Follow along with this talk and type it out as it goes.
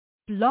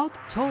Blog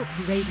Talk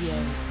Radio.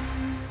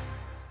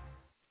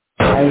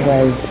 I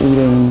was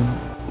eating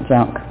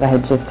junk. I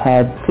had just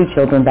had 2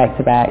 children back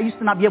to back. I used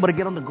to not be able to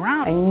get on the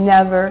ground. I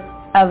never,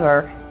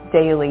 ever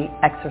daily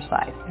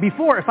exercise.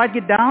 Before, if I'd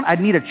get down,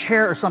 I'd need a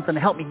chair or something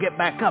to help me get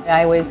back up.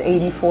 I was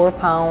 84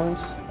 pounds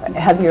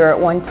heavier at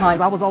one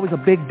time. I was always a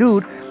big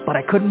dude, but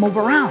I couldn't move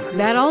around.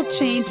 That all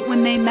changed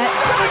when they met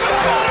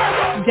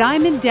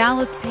Diamond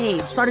Dallas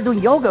Page. Started doing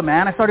yoga,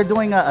 man. I started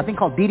doing a thing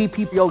called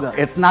DDP yoga.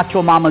 It's not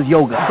your mama's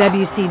yoga.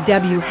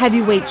 WCW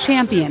heavyweight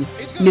champion,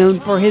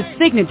 known for his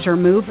signature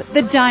move,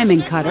 the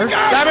Diamond Cutter.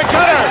 Diamond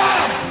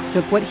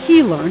Cutter! Took what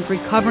he learned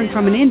recovering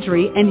from an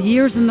injury and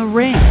years in the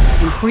ring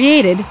and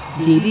created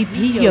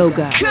DDP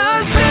Yoga.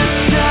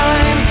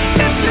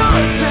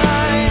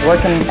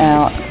 Working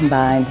out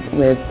combined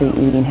with the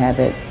eating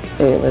habits,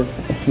 it was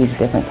a huge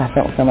difference. I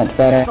felt so much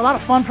better. It's a lot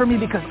of fun for me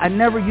because I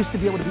never used to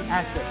be able to be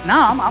active.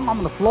 Now I'm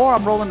on the floor,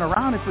 I'm rolling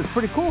around. It's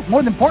pretty cool.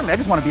 More than importantly, I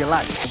just want to be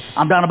alive.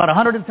 I'm down about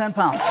 110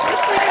 pounds.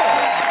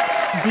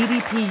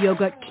 DDP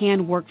Yoga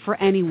can work for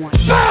anyone.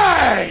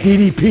 Bang!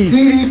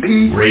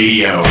 DDP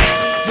Radio.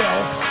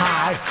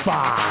 High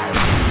five.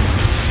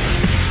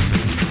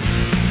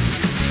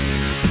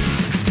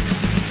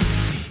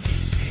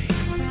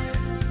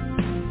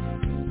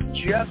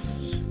 Just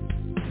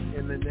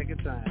in the nick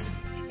of time.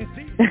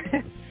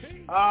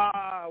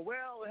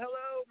 Well,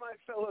 hello, my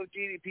fellow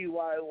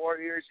DDPY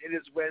warriors. It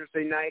is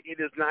Wednesday night. It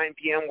is 9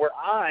 p.m. where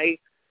I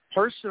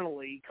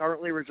personally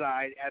currently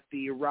reside at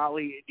the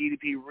Raleigh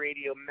DDP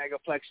Radio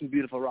Megaplex in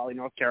beautiful Raleigh,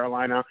 North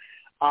Carolina.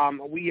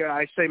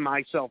 I say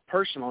myself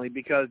personally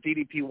because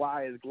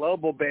DDPY is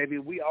global, baby.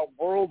 We are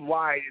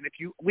worldwide,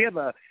 and we have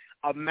a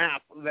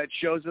map that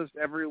shows us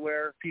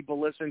everywhere people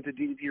listen to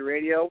DDP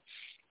Radio,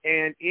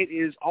 and it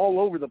is all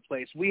over the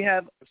place. We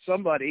have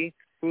somebody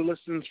who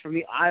listens from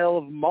the Isle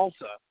of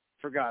Malta,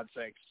 for God's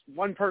sakes.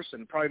 One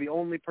person, probably the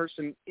only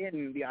person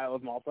in the Isle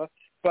of Malta,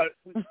 but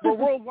we're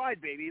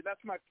worldwide, baby.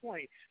 That's my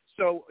point.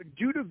 So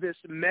due to this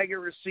mega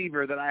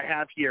receiver that I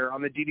have here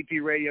on the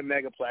DDP Radio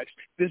Megaplex,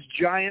 this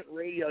giant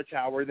radio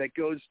tower that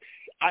goes,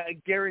 I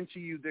guarantee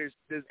you there's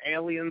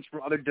aliens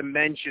from other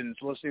dimensions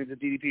listening to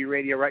DDP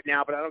Radio right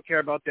now, but I don't care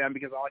about them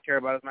because all I care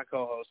about is my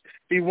co-host.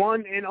 The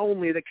one and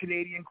only, the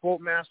Canadian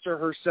quote master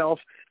herself,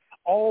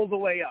 all the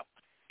way up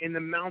in the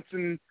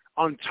mountain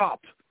on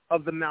top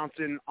of the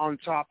mountain on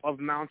top of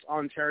Mount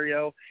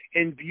Ontario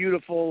in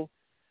beautiful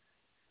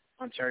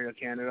Ontario,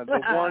 Canada. The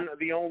one,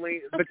 the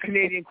only, the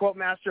Canadian quote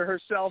master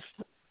herself.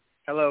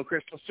 Hello,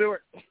 Crystal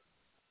Stewart.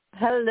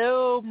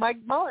 Hello,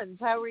 Mike Mullins.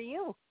 How are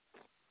you?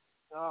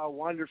 Oh,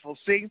 wonderful.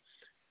 See,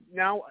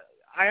 now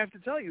I have to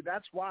tell you,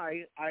 that's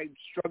why I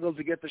struggled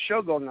to get the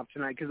show going up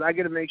tonight, because I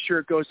got to make sure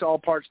it goes to all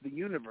parts of the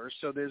universe.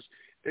 So there's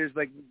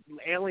like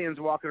aliens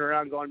walking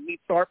around going, meet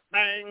Thorpe,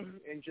 bang,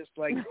 and just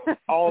like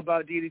all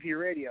about DDP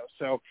Radio.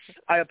 So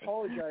I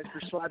apologize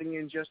for sliding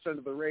in just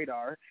under the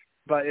radar,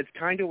 but it's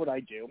kind of what I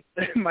do.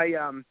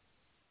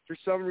 For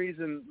some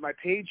reason, my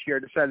page here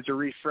decided to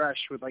refresh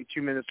with like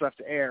 2 minutes left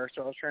to air,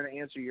 so I was trying to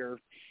answer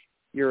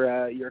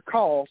your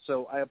call.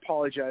 So I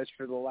apologize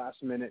for the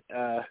last minute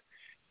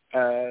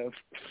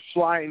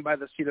flying by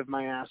the seat of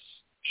my ass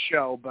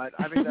show, but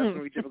I think that's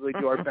when we typically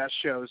do our best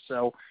shows.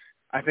 So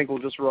I think we'll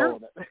just roll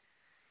with it.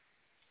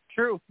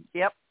 True.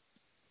 Yep.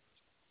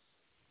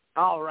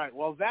 All right.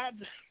 Well, that's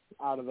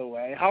out of the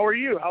way. How are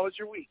you? How was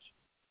your week?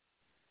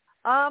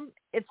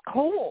 It's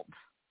cold,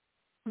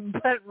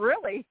 but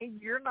really,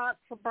 you're not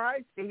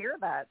surprised to hear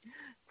that.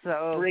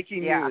 So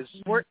breaking news.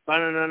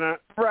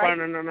 Right.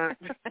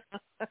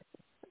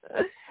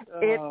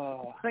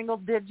 It's single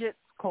digits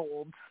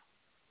cold.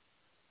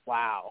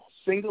 Wow,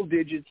 single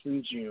digits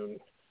in June.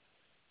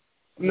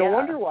 No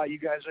wonder why you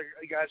guys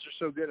are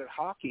so good at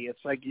hockey. It's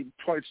like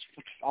it's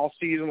all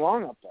season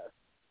long up there.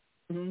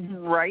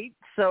 Right.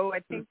 So I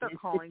think they're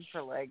calling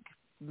for like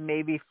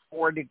maybe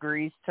 4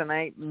 degrees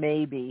tonight,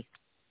 maybe.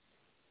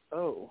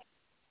 Oh.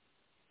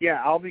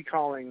 Yeah, I'll be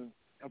calling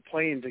a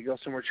plane to go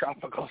somewhere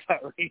tropical. Is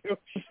that you?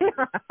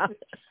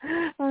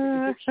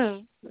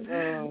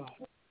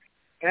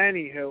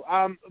 Anywho,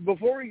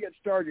 before we get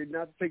started,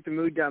 not to take the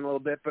mood down a little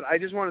bit, but I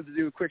just wanted to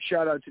do a quick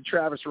shout-out to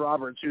Travis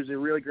Roberts, who's a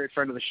really great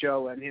friend of the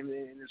show, and him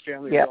and his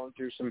family are going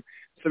through some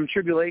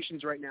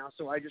tribulations right now,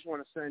 so I just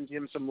want to send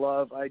him some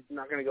love. I'm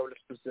not going to go into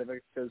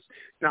specifics because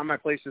it's not my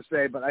place to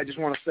say, but I just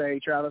want to say,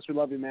 Travis, we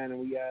love you, man, and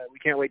we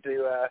can't wait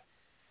to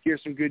hear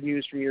some good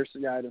news from your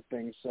side of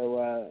things,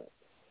 so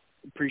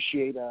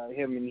appreciate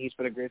him, and he's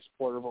been a great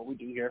supporter of what we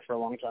do here for a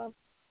long time.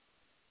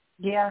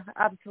 Yeah,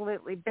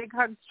 absolutely. Big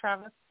hugs,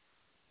 Travis.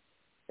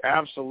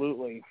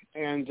 Absolutely.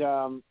 And,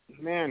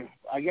 man,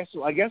 I guess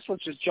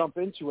let's just jump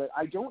into it.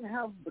 I don't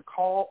have the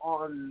call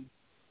on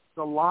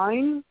the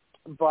line,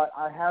 but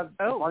I have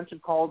a bunch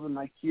of calls in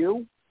my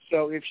queue.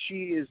 So if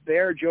she is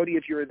there, Jodi,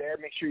 if you're there,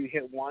 make sure you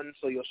hit 1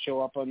 so you'll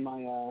show up on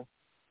my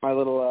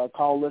little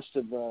call list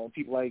of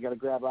people I got to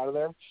grab out of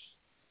there.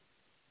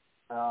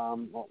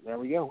 Well, there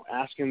we go.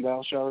 Ask and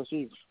thou shalt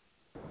receive.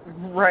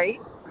 Right.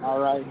 All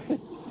right.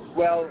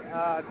 Well,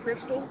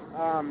 Crystal,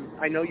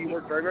 I know you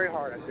work very, very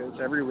hard at this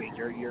every week.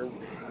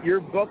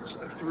 You're booked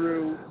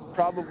through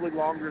probably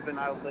longer than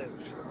I'll live.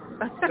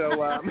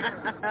 So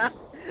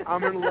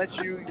I'm going to let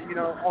you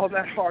all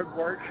that hard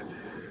work.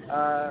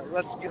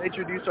 Let's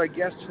introduce our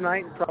guest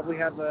tonight and probably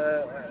have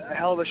a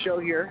hell of a show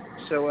here.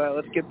 So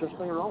let's get this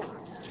thing rolling.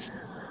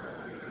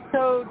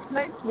 So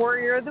tonight's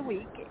Warrior of the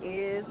Week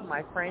is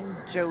my friend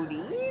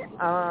Jodi.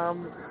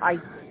 I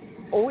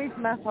always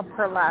mess up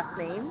her last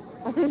name,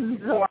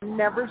 so I'm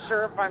never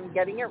sure if I'm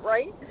getting it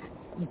right.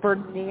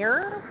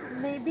 Bernier,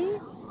 maybe?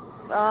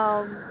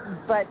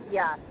 But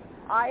yeah,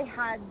 I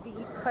had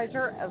the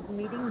pleasure of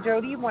meeting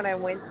Jodi when I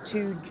went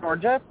to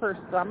Georgia for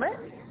Summit,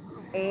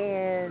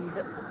 and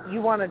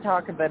you want to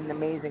talk about an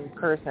amazing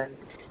person.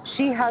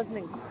 She has an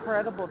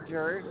incredible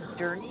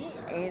journey,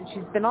 and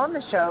she's been on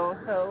the show,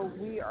 so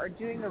we are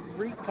doing a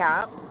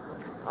recap.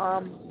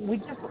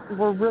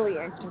 We're really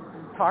anxious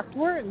to talk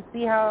to her and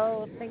see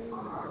how things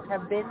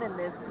have been in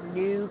this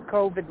new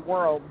COVID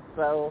world.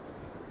 So,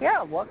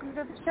 yeah, welcome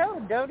to the show,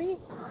 Jodi.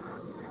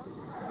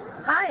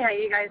 Hi, how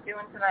you guys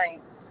doing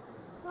tonight?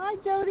 Hi,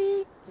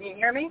 Jodi. Can you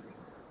hear me?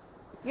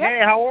 Yep.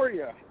 Hey, how are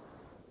you?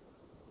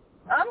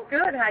 I'm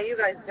good. How you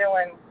guys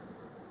doing?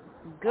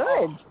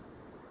 Good.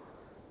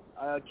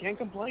 Can't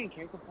complain.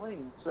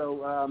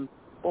 So,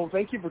 well,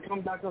 thank you for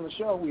coming back on the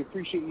show. We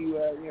appreciate you,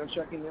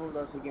 checking in with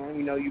us again.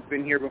 We know you've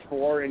been here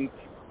before, and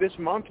this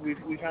month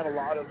we've had a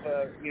lot of,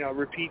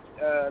 repeat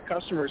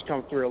customers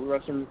come through. We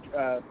have some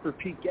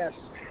repeat guests,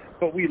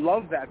 but we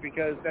love that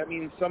because that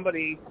means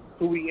somebody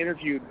who we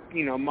interviewed,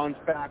 months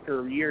back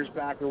or years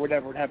back or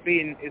whatever it have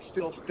been is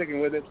still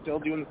sticking with it, still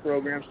doing the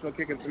program, still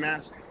kicking some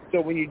ass. So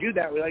when you do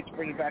that, we like to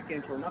bring it back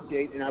in for an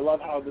update, and I love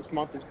how this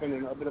month has been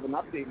a bit of an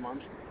update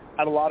month.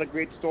 Had a lot of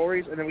great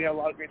stories, and then we have a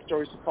lot of great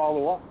stories to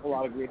follow up, a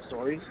lot of great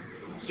stories.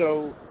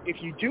 So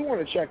if you do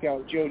want to check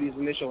out Jodi's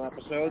initial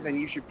episode, then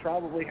you should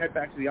probably head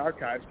back to the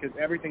archives because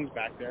everything's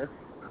back there.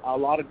 A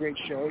lot of great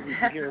shows. You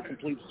can hear a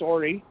complete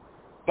story.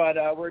 But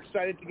we're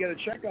excited to get a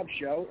checkup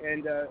show.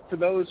 And for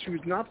those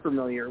who's not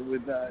familiar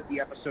with the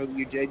episode that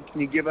you did,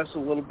 can you give us a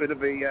little bit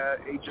of a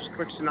just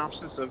quick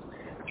synopsis of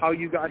how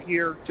you got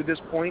here to this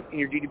point in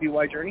your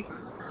DDPY journey?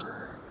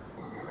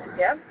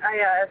 Yep,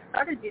 I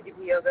started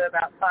DDP yoga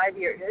about 5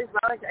 years.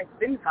 It's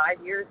been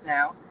 5 years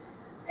now,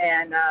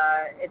 and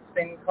it's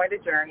been quite a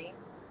journey.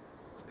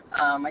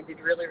 I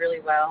did really, really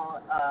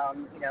well,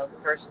 the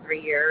first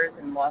 3 years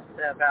and lost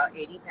about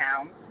 80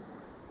 pounds.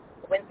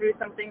 Went through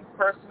some things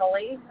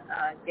personally,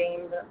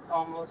 gained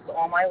almost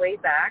all my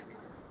weight back,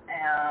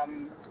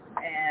 and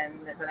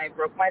then I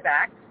broke my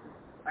back,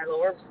 my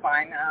lower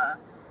spine,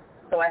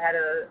 so I had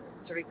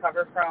to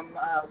recover from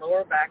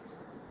lower back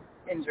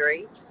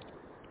injury.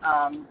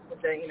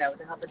 With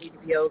the help of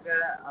DDP yoga,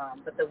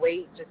 but the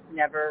weight just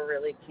never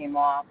really came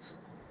off.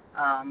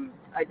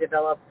 I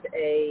developed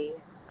a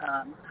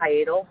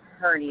hiatal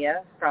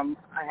hernia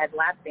I had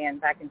lap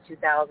band back in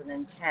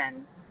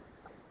 2010,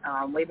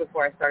 way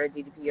before I started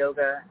DDP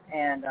yoga,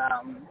 and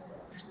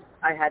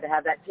I had to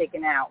have that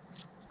taken out.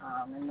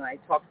 And when I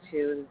talked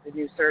to the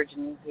new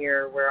surgeon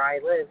here where I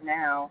live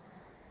now,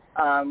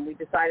 we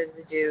decided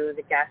to do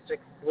the gastric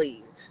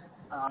sleeve.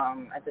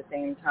 At the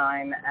same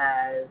time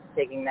as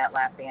taking that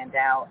lap band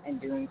out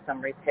and doing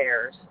some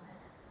repairs.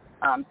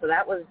 So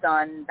that was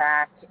done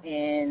back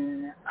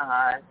in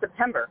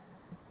September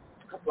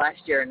of last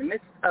year in the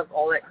midst of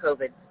all that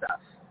COVID stuff.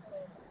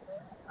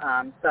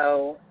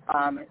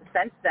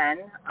 Since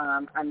then,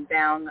 I'm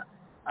down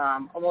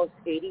almost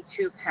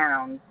 82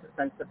 pounds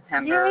since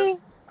September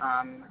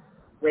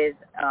with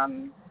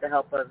the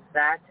help of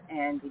that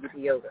and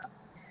DDP yoga.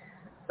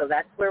 So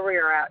that's where we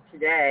are at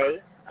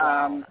today.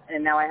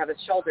 And now I have a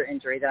shoulder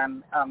injury that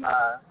I'm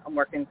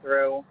working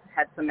through.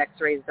 Had some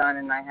X-rays done,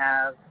 and I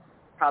have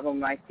a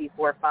problem with my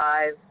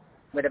C4-5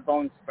 with a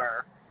bone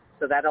spur.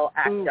 So that'll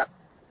act up,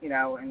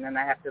 and then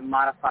I have to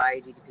modify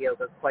DDP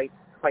yoga quite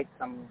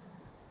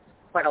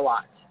a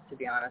lot, to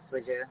be honest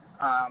with you.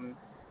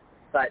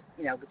 But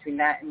between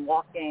that and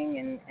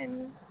walking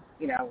and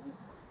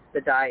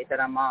the diet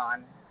that I'm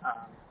on,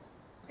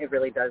 it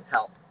really does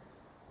help.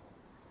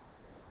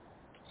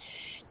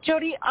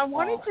 Jodi, I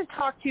wanted to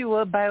talk to you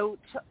about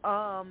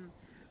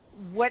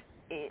what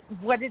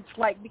it's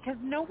like, because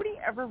nobody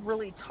ever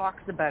really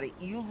talks about it.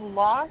 You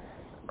lost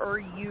or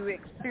you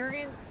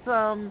experienced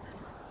some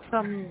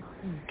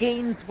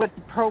gains with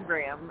the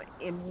program,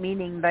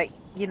 meaning that,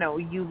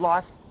 you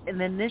lost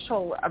an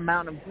initial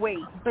amount of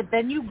weight, but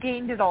then you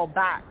gained it all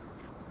back.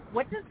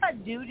 What does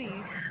that do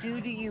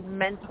to you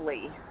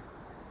mentally?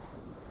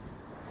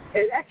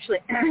 It actually,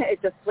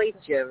 it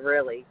deflates you,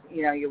 really.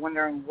 You're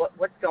wondering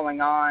what's going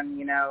on,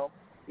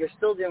 You're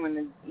still doing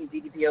the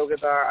DDP yoga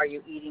bar. Are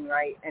you eating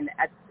right? And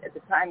at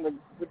the time,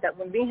 with that,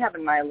 when me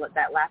having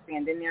that lap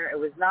band in there, it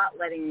was not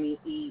letting me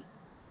eat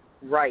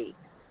right.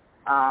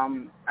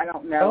 I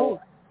don't know,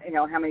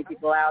 how many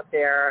people out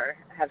there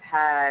have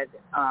had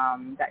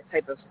that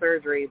type of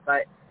surgery,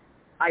 but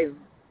I've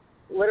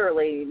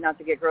literally, not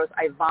to get gross,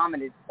 I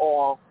vomited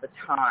all the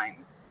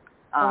time.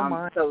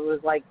 So it was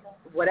like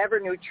whatever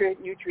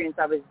nutrients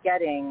I was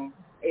getting,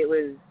 it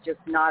was just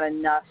not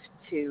enough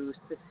to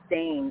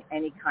sustain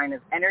any kind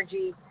of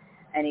energy,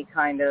 any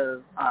kind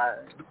of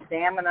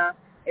stamina.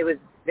 It was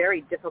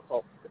very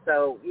difficult.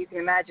 So you can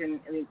imagine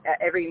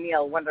every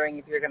meal wondering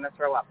if you're going to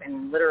throw up.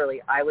 And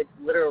literally, I would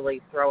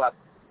literally throw up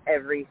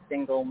every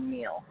single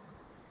meal.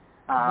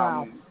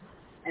 Wow.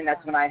 And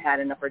that's when I had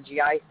an upper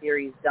GI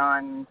series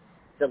done.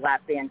 The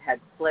lap band had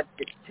slipped,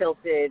 it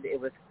tilted, it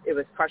was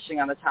crushing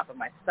on the top of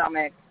my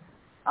stomach.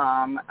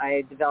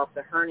 I developed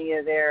a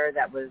hernia there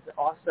that was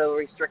also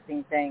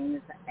restricting things,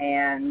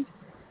 and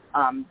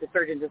the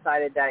surgeon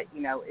decided that,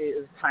 it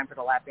was time for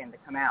the lap band to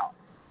come out.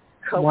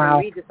 Wow.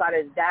 When we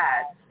decided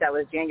that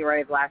was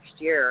January of last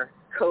year,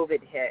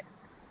 COVID hit,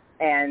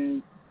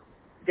 and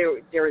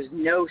there was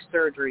no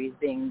surgeries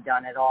being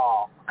done at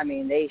all. I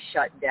mean, they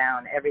shut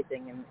down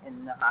everything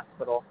in the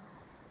hospital.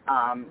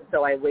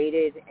 So I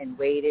waited and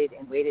waited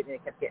and waited, and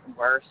it kept getting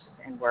worse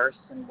and worse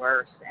and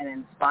worse. And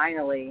then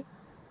finally,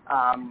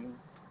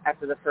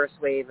 after the first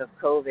wave of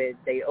COVID,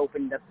 they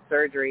opened up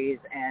surgeries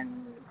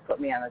and put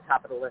me on the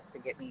top of the list to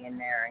get me in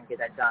there and get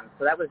that done.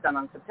 So that was done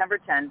on September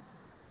 10th.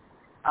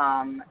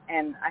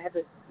 And I had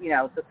to,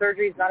 the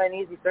surgery is not an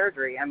easy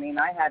surgery. I mean,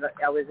 I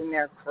was in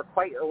there for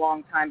quite a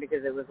long time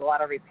because there was a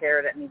lot of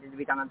repair that needed to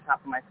be done on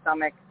top of my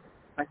stomach.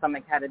 My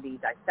stomach had to be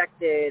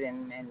dissected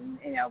and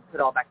put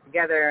all back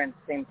together. And at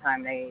the same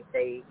time, they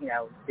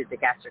did the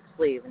gastric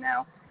sleeve.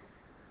 Now,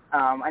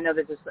 I know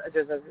that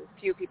there's a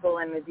few people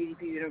in the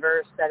DDP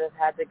universe that have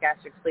had the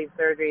gastric sleeve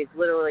surgery. It's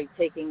literally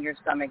taking your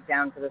stomach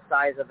down to the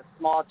size of a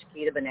small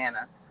Chiquita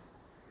banana.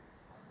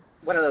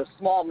 One of those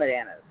small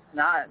bananas,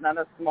 not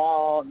a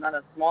small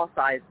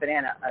sized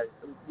banana,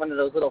 one of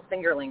those little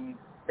fingerling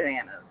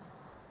bananas.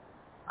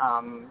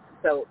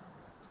 So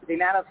the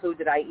amount of food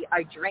that I eat,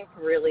 I drink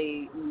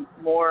really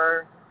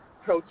more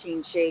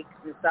protein shakes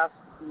and stuff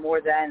more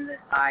than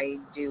I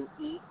do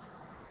eat.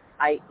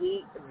 I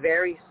eat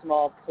very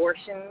small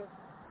portions,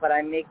 but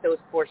I make those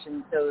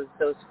portions, those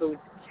foods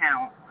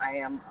count.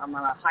 I'm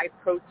on a high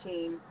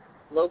protein,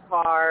 low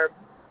carb.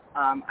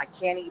 I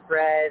can't eat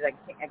bread. I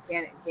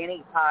can't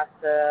eat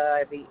pasta.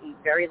 I eat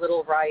very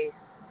little rice.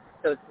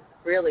 So it's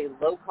really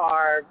low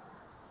carb,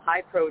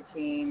 high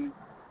protein,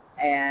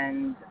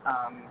 and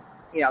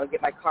I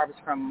get my carbs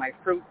from my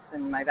fruits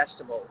and my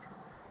vegetables.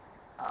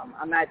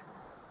 I'm at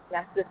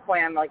this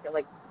point, I'm like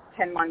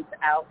 10 months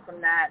out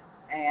from that,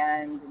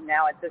 and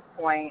now at this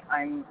point,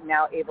 I'm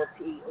now able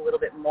to eat a little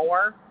bit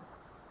more,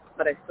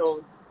 but I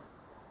still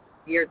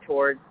gear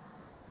towards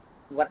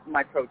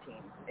my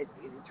protein.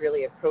 It's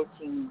really a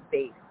protein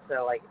base.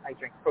 So I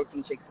drink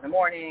protein shakes in the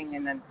morning,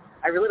 and then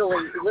I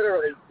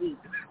literally eat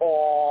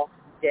all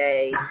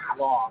day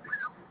long.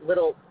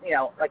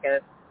 Like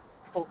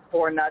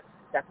 4 nuts.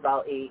 That's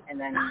about 8, and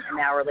then an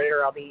hour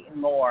later I'll be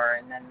eating more,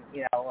 and then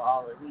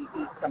I'll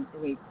eat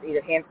something, eat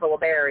a handful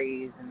of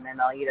berries, and then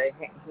I'll eat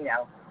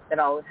then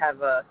I'll have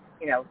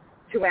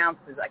 2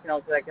 ounces. I can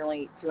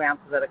only eat 2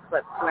 ounces at a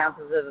clip, 2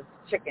 ounces of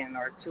chicken,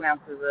 or 2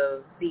 ounces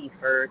of beef,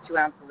 or 2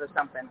 ounces of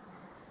something.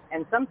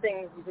 And some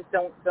things you just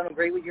don't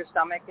agree with your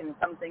stomach, and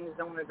some things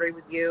don't agree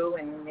with you,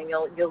 and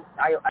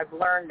I've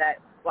learned that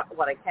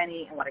what I can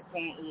eat and what I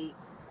can't eat.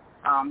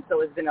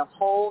 So it's been a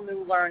whole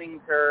new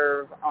learning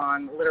curve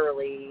on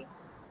literally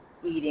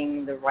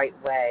eating the right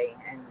way,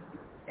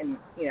 and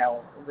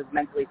was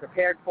mentally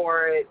prepared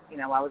for it.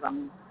 I was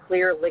on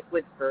clear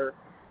liquids for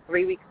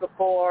 3 weeks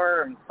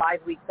before and 5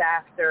 weeks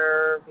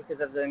after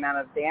because of the amount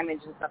of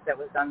damage and stuff that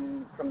was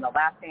done from the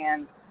lap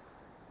band.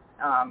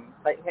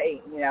 But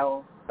hey,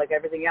 like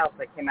everything else,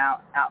 I came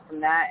out from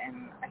that,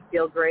 and I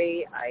feel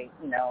great.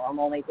 I'm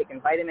only taking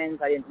vitamins.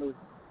 I didn't lose.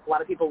 A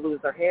lot of people lose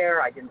their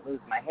hair. I didn't lose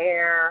my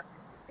hair.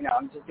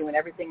 I'm just doing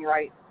everything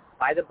right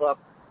by the book,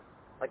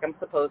 like I'm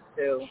supposed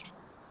to.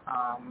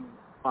 Wow.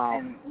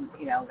 And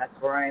that's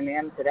where I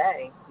am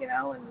today.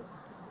 And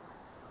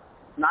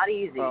it's not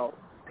easy. Well,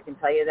 I can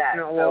tell you that.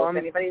 So if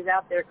anybody's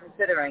out there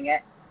considering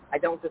it, I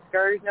don't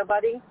discourage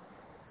nobody,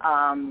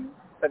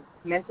 but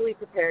mentally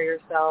prepare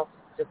yourself,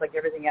 just like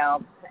everything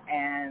else,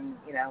 and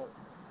you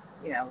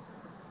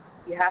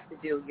have to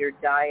do your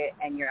diet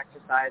and your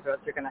exercise, or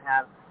else you're going to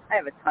have. I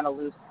have a ton of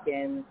loose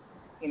skin,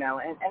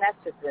 and that's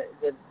just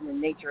the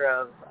nature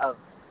of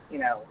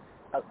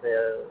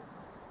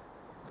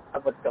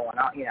what's going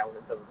on,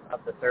 of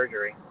the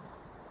surgery.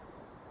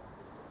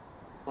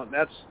 Well,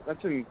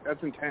 that's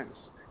intense.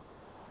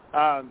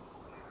 Wow.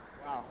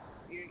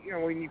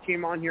 When you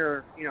came on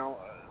here,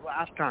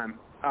 last time,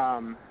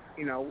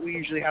 we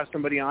usually have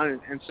somebody on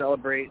and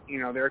celebrate,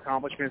 their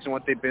accomplishments and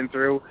what they've been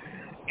through.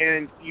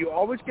 And you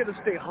always get to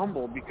stay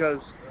humble, because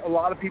a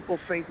lot of people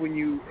think when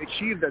you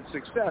achieve that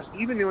success,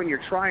 even when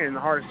you're trying the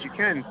hardest you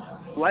can,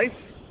 life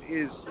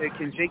it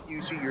can take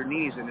you to your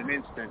knees in an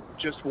instant.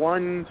 Just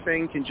one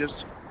thing can just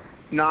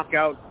knock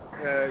out,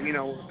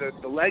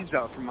 the legs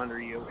out from under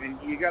you, and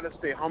you got to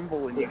stay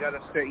humble, and you got to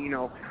stay,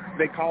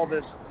 they call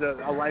this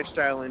a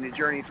lifestyle and a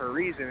journey for a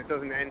reason. It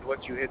doesn't end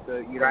once you hit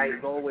the, right. your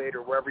goal weight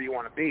or wherever you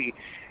want to be.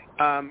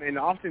 And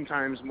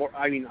oftentimes,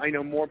 I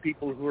know more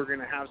people who are going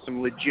to have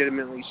some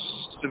legitimately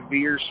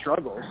severe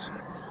struggles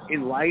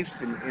in life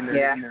and in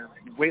their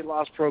weight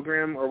loss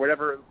program or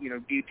whatever,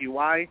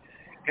 DDPY.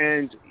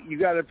 And you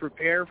got to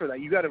prepare for that.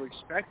 You got to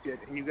expect it,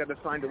 and you got to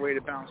find a way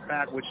to bounce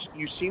back, which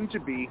you seem to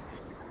be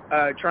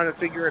trying to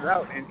figure it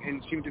out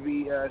and seem to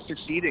be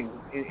succeeding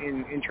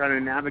in trying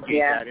to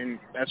navigate that, and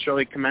that's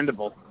really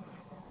commendable.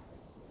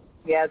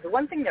 Yeah, the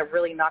one thing that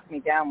really knocked me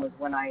down was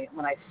when I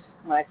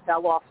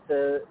fell off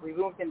we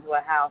moved into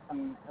a house,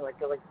 and like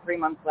 3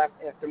 months left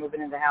after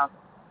moving into the house,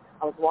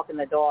 I was walking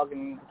the dog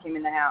and came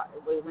in the house,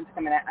 went to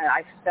come in, and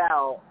I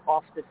fell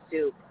off the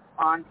stoop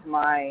onto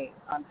my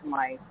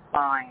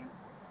spine,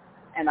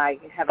 and I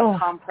have a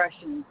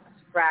compression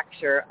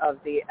fracture of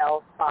the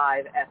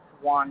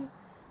L5-S1.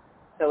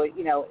 So,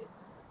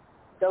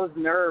 those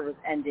nerve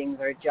endings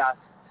are just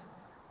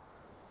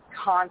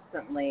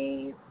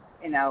constantly,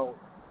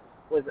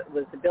 was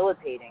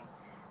debilitating.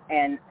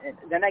 And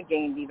then I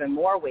gained even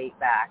more weight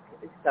back.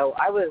 So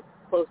I was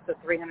close to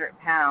 300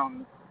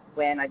 pounds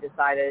when I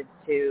decided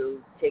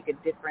to take a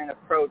different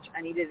approach.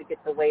 I needed to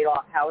get the weight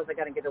off. How was I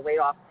going to get the weight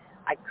off?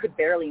 I could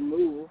barely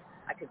move.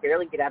 I could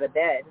barely get out of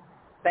bed.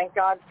 Thank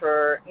God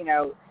for,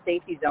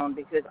 safety zone,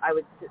 because I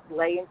would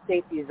lay in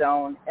safety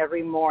zone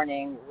every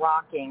morning,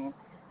 rocking,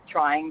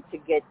 trying to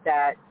get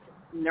that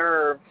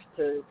nerve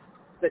the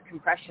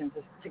compression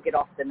to get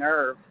off the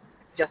nerve,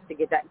 just to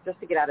get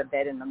out of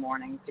bed in the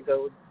morning to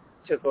go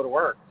to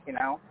work,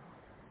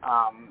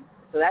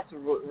 So that's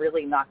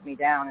really knocked me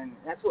down, and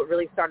that's what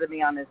really started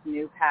me on this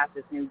new path,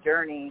 this new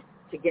journey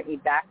to get me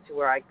back to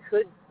where I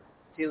could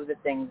do the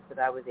things that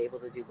I was able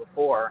to do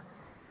before.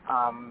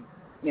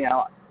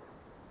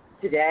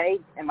 Today,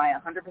 am I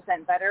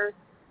 100% better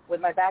with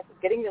my back?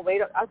 Getting the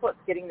weight, I thought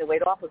getting the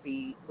weight off would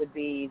be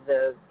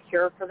the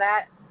cure for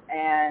that.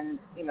 And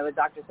the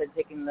doctor said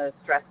taking the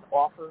stress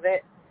off of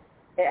it.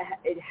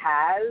 It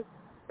has,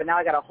 but now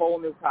I got a whole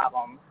new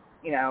problem.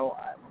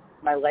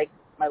 My leg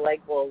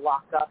will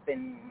lock up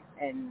and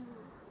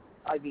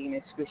I'd be in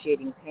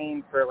excruciating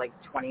pain for like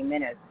 20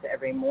 minutes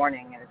every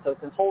morning, and so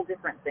it's a whole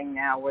different thing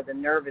now where the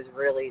nerve is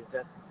really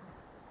just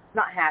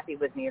not happy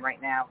with me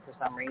right now for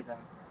some reason.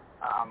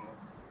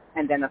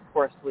 And then, of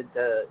course, with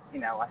I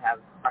have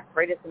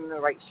arthritis in the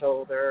right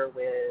shoulder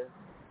with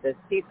the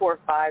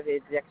C4-5,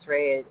 it's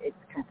X-ray,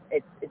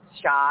 it's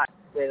shot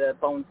with a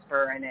bone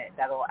spur in it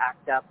that'll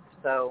act up.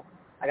 So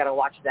I got to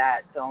watch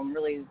that. So I'm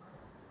really,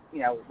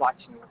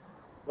 watching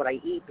what I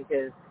eat,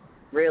 because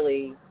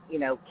really,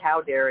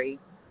 cow dairy,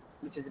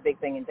 which is a big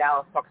thing in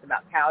Dallas, talks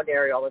about cow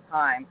dairy all the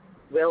time,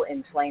 will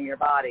inflame your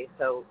body.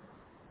 So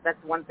that's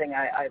one thing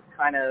I've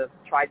kind of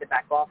tried to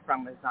back off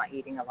from, is not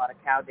eating a lot of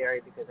cow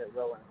dairy, because it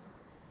will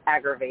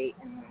aggravate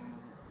and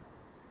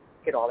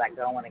get all that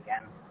going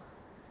again.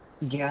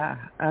 Yeah,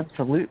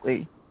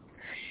 absolutely.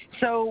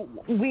 So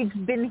we've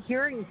been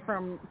hearing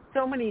from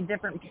so many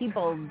different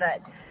people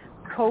that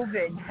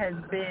COVID has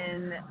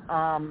been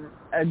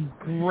a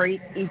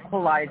great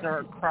equalizer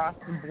across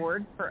the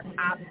board for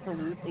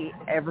absolutely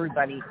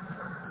everybody.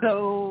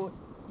 So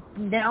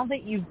now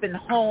that you've been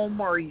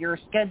home, or your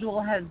schedule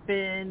has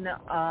been,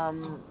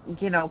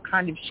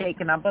 kind of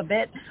shaken up a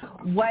bit,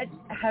 what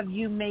have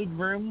you made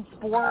room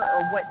for,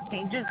 or what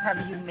changes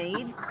have you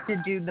made to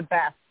do the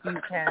best you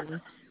can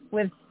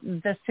with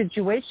the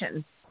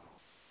situation?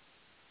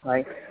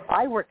 Right.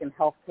 I work in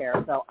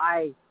healthcare, so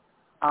I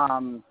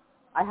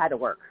had to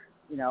work.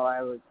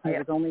 I was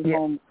only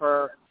home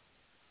for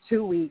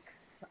 2 weeks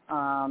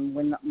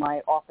when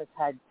my office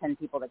had 10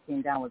 people that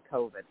came down with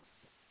COVID.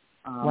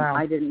 Wow.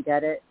 I didn't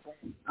get it,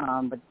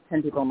 but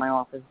 10 people in my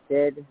office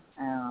did.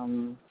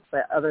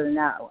 But other than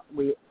that,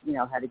 we,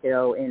 had to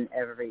go in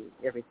every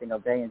single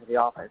day into the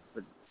office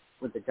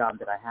with the job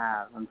that I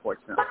have,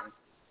 unfortunately.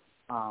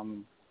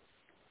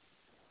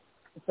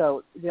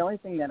 So the only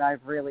thing that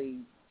I've really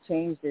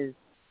changed is,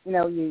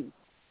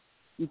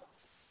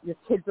 your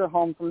kids are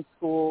home from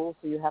school,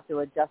 so you have to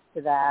adjust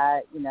to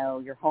that.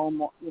 You're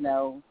home,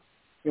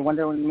 you're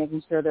wondering,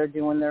 making sure they're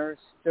doing their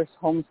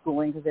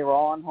homeschooling, because they were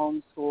all on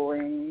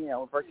homeschooling,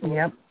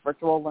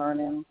 virtual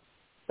learning.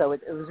 So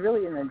it was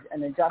really an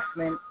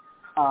adjustment.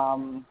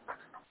 Other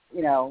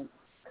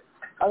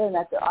than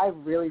that, I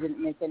really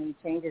didn't make any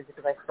changes,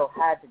 because I still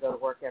had to go to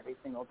work every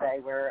single day,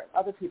 where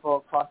other people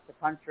across the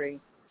country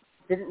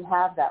didn't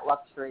have that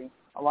luxury.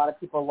 A lot of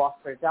people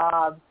lost their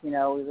jobs, they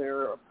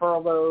were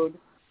furloughed,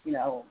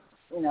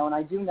 and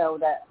I do know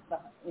that,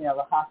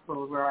 the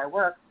hospital where I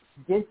work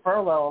did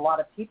furlough a lot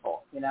of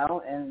people, and,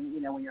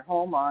 when you're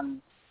home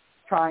on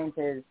trying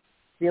to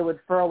deal with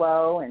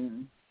furlough,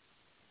 and,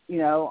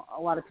 a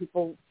lot of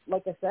people,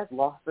 like I said,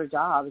 lost their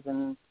jobs,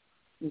 and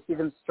you see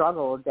them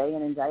struggle day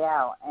in and day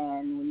out.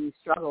 And when you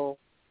struggle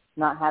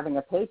not having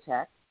a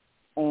paycheck,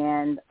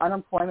 and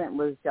unemployment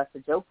was just a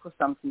joke for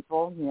some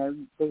people,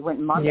 they went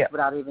months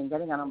without even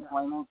getting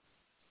unemployment.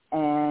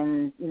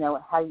 And,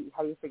 how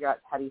do you figure out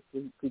how do you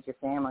feed your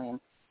family? And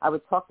I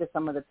would talk to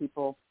some of the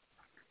people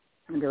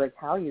and be like,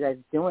 how are you guys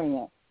doing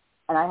it?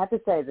 And I have to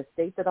say, the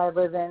state that I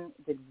live in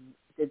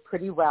did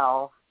pretty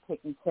well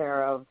taking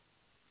care of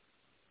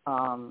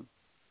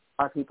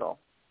our people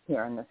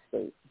here in this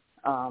state.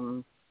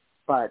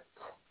 But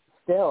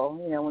still,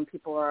 when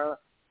people are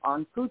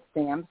on food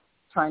stamps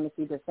trying to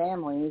feed their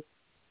families,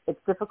 it's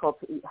difficult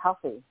to eat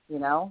healthy,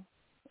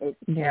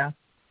 Yeah.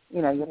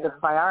 You have to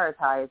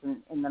prioritize,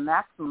 and the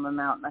maximum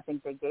amount I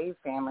think they gave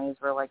families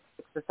were like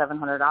 $600 to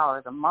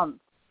 $700 a month.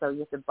 So you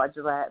have to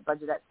budget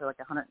that to like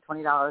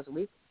 $120 a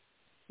week,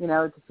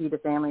 to feed a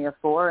family of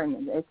four,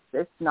 and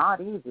it's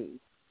not easy.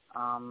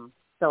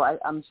 So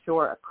I'm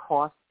sure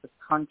across the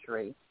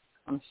country,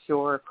 I'm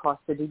sure across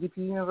the DDP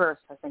universe,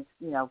 I think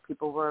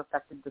people were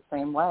affected the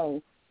same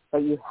way,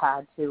 that you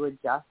had to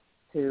adjust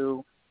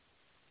to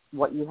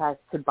what you had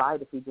to buy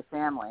to feed your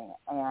family,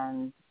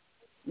 and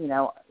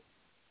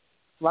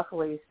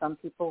luckily, some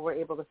people were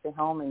able to stay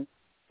home and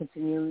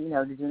continue,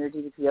 to do their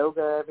DDP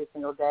yoga every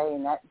single day,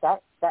 and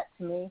that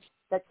to me,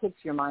 that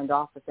takes your mind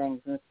off of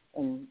things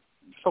and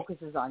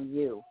focuses on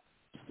you,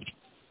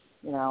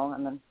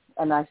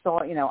 and I saw,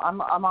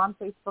 I'm on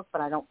Facebook,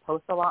 but I don't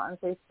post a lot on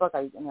Facebook.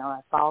 I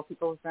follow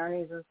people's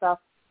journeys and stuff,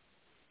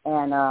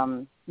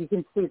 and you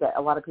can see that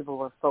a lot of people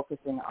were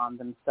focusing on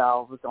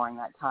themselves during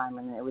that time,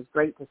 and it was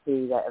great to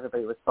see that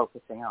everybody was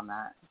focusing on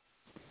that.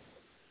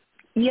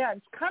 Yeah,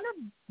 it's kind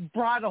of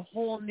brought a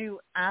whole new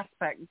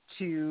aspect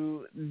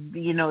to,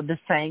 the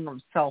saying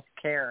of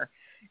self-care.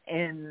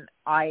 And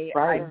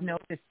I've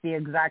noticed the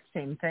exact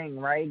same thing,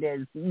 right,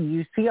 is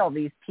you see all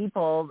these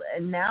people,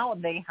 and now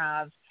they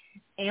have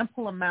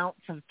ample amounts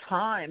of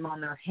time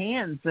on their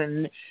hands.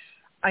 And,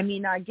 I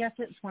mean, I guess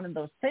it's one of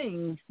those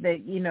things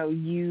that,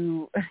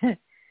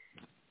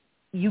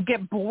 you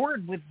get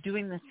bored with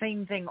doing the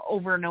same thing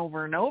over and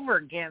over and over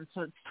again.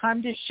 So it's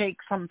time to shake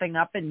something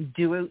up and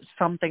do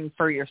something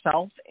for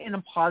yourself in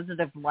a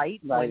positive light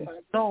when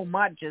so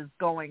much is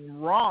going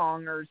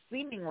wrong or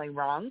seemingly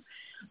wrong.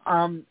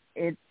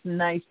 It's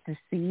nice to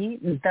see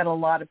that a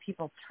lot of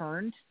people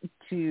turned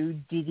to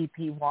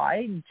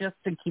DDPY just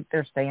to keep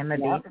their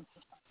sanity.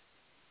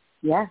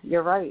 Yeah,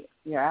 you're right.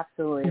 You're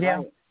absolutely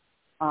right.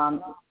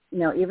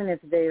 Even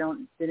if they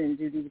didn't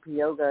do DDP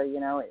yoga,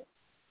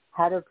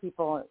 how do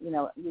people,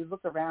 you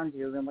look around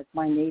you, and like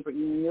my neighbor,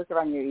 you look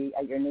around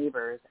at your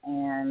neighbors,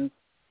 and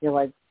you're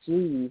like,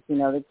 geez, they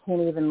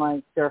can't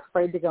even, they're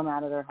afraid to come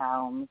out of their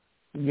homes.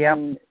 Yeah.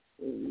 And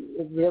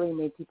it really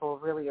made people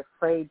really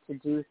afraid to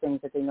do things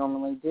that they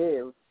normally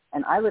do.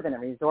 And I live in a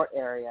resort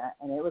area,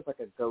 and it was like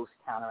a ghost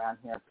town around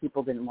here.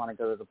 People didn't want to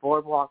go to the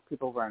boardwalk.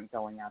 People weren't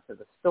going out to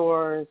the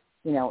stores.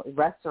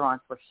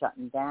 Restaurants were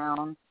shutting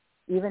down.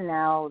 Even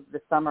now, the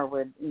summer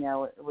with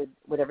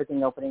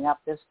everything opening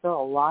up, there's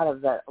still a lot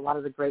of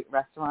the great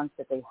restaurants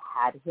that they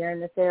had here in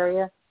this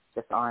area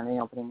just aren't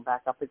opening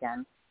back up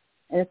again.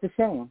 And it's a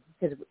shame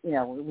because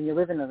when you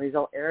live in a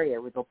resort area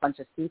with a bunch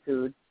of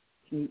seafood,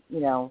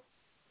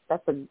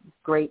 that's a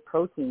great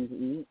protein to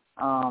eat.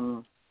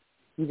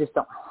 You just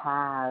don't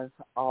have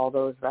all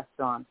those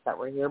restaurants that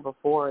were here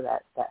before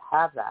that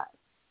have that.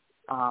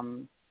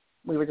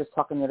 We were just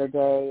talking the other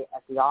day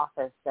at the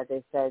office that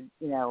they said,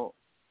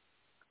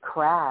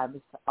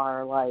 crabs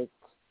are like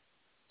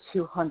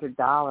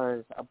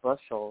 $200 a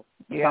bushel.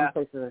 Yeah. Some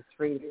places are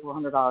 $300 to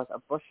 $400 a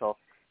bushel.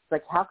 It's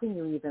like, how can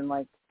you even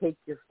take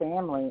your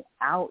family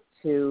out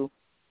to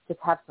just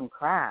have some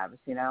crabs,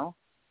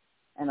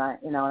 And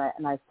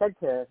I said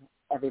to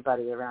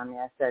everybody around me,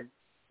 I said,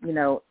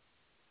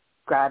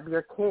 grab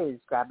your kids,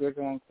 grab your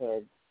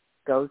grandkids,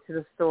 go to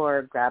the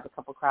store, grab a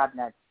couple crab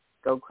nets,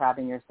 go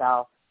crabbing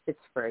yourself. It's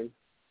free.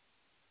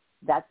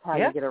 That's how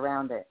you get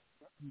around it.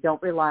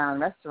 Don't rely on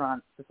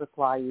restaurants to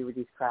supply you with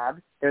these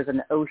crabs. There's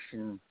an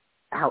ocean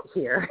out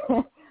here.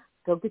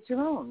 Go get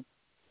your own.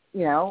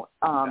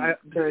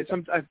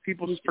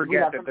 People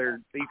forget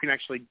that you can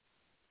actually.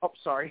 Oh,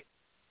 sorry.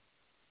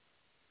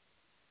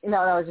 No,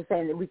 I was just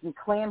saying that we can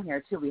clam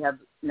here too. We have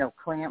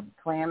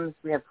clams.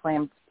 We have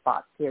clam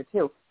spots here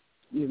too.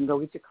 You can go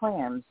get your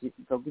clams. You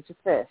can go get your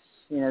fish.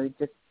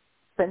 Just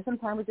spend some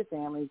time with your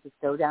family. Just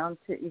go down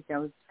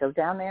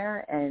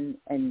there and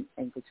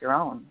get your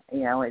own.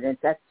 And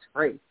that's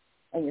free,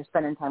 and you're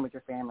spending time with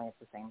your family at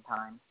the same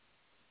time.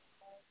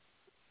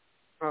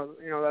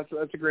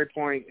 That's a great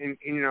point. And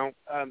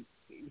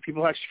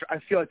people I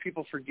feel like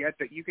people forget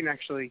that you can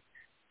actually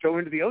go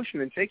into the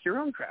ocean and take your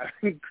own crab,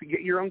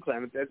 get your own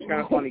clam. That's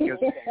kind of funny because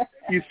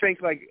you think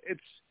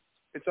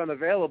it's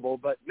unavailable,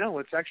 but no,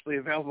 it's actually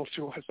available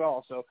to us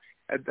all. So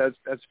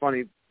that's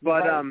funny.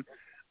 But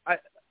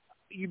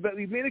you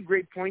made a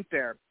great point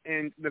there,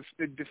 and the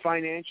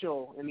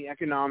financial and the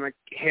economic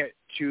hit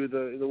to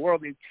the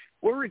world. I mean,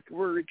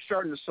 we're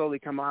starting to slowly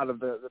come out of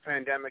the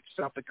pandemic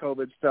stuff, the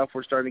COVID stuff.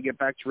 We're starting to get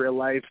back to real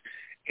life,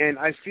 and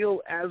I feel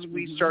as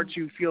we start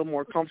to feel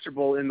more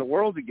comfortable in the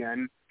world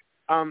again,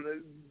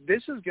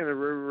 this is going to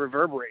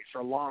reverberate for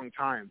a long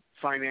time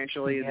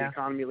financially. The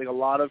economy, like a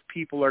lot of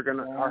people are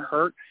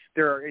hurt.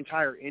 There are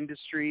entire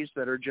industries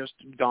that are just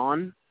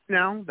gone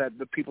now, that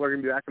the people are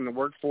going to be back in the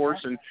workforce,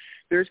 and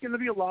there's going to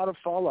be a lot of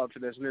fallout to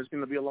this, and there's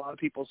going to be a lot of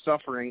people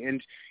suffering,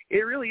 and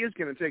it really is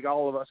going to take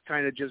all of us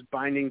kind of just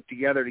binding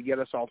together to get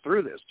us all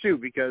through this too,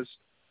 because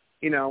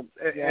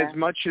as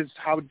much as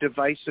how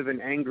divisive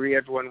and angry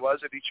everyone was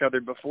at each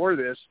other before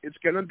this, it's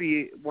going to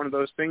be one of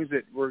those things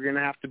that we're going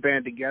to have to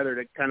band together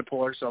to kind of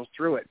pull ourselves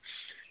through it.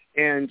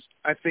 And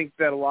I think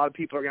that a lot of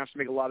people are going to have to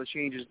make a lot of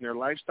changes in their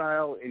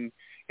lifestyle, in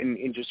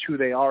just who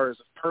they are as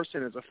a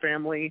person, as a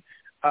family.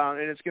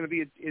 And it's going to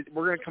be,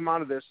 we're going to come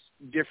out of this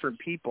different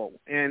people.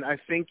 And I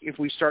think if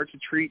we start to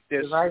treat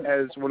this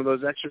as one of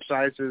those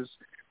exercises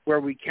where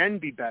we can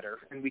be better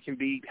and we can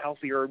be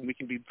healthier and we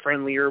can be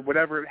friendlier,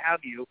 whatever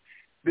have you,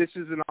 this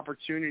is an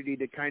opportunity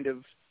to kind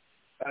of,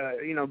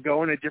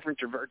 go in a different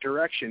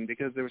direction,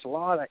 because there was a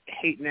lot of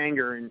hate and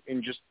anger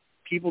and just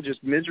people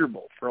just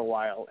miserable for a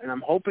while. And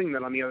I'm hoping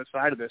that on the other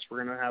side of this,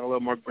 we're going to have a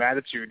little more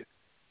gratitude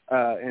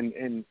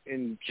and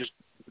just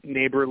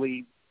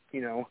neighborly,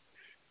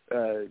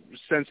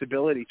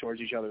 sensibility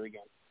towards each other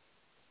again.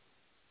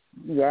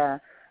 Yeah.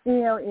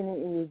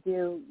 And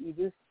you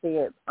do see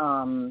it,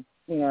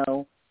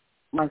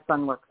 my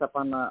son works up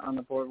on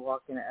the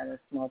boardwalk at a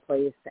small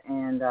place,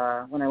 and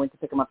when I went to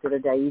pick him up the other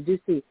day, you do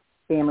see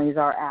families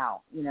are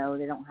out. They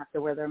don't have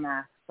to wear their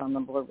masks on the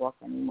boardwalk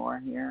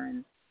anymore here,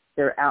 and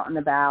they're out and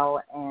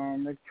about,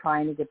 and they're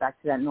trying to get back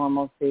to that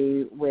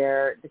normalcy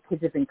where the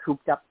kids have been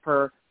cooped up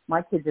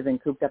my kids have been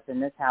cooped up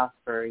in this house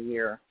for a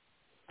year,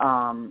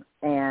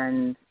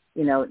 and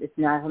it's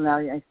now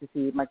nice to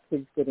see my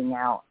kids getting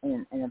out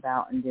and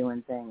about and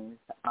doing things.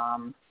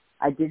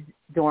 I did,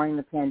 during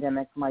the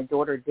pandemic, my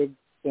daughter did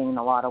gain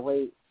a lot of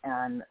weight,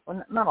 and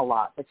not a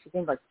lot, but she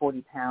gained like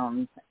 40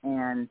 pounds,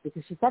 and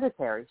because she's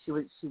sedentary, she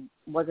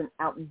wasn't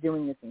out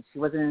doing the things. She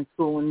wasn't in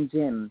school and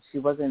gym. She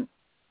wasn't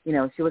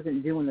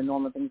doing the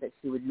normal things that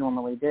she would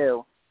normally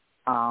do.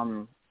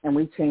 And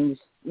we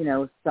changed,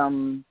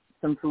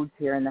 some foods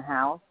here in the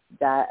house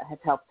that has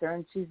helped her,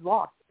 and she's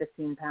lost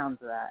 15 pounds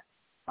of that.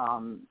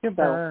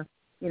 So,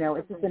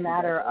 it's just a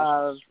matter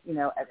of,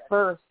 at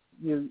first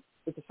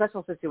it's a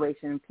stressful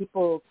situation.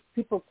 People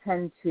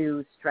tend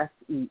to stress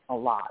eat a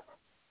lot.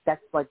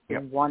 That's like the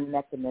one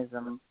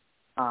mechanism.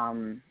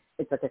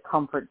 It's like a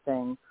comfort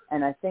thing,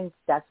 and I think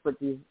that's what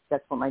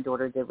my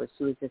daughter did. Was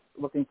she was just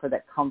looking for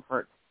that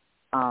comfort.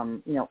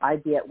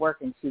 I'd be at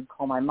work and she'd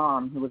call my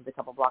mom, who lived a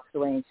couple blocks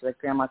away, and she's like,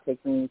 "Grandma,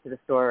 take me to the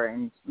store."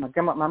 And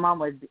my mom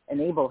would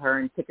enable her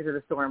and take her to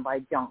the store and buy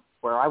junk,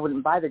 where I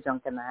wouldn't buy the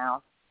junk in the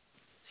house.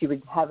 She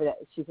would have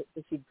it.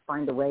 She'd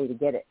find a way to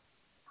get it.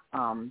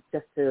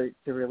 Just to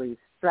relieve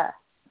stress.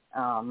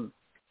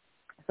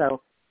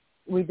 So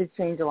we did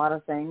change a lot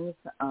of things,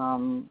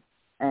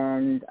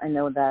 and I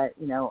know that,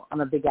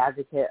 I'm a big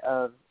advocate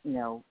of,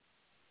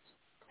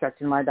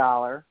 stretching my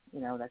dollar.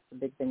 That's the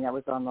big thing that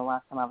was on the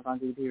last time I was on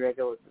DDP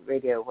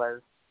radio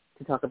was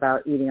to talk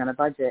about eating on a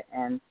budget,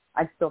 and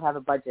I still have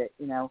a budget,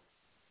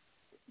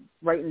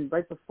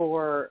 right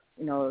before,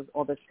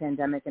 all this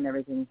pandemic and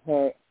everything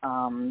hit,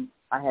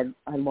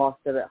 I lost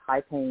a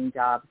high-paying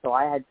job, so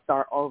I had to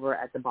start over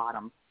at the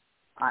bottom.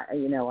 I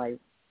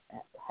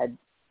had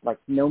like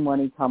no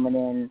money coming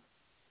in,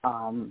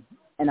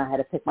 and I had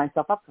to pick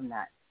myself up from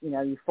that.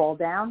 You fall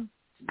down,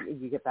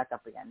 you get back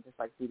up again, just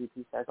like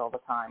DDP says all the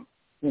time.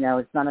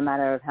 It's not a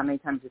matter of how many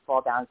times you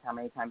fall down, it's how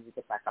many times you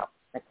get back up.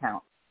 That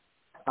counts.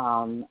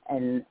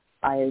 And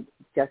I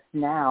just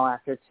now,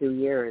 after 2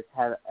 years,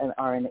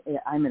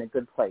 I'm in a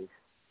good place,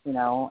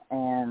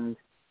 and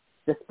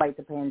despite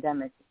the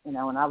pandemic, and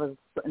I was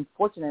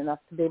fortunate enough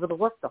to be able to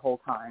work the whole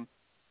time,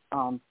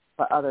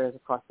 but others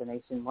across the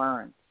nation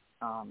weren't,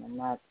 and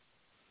that's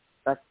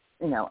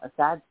a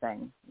sad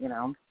thing,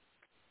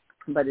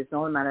 but it's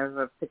only a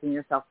matter of picking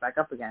yourself back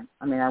up again.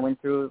 I mean, I went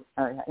through,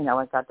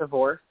 I got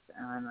divorced,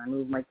 and I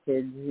moved my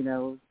kids,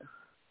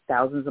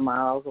 thousands of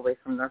miles away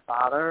from their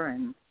father,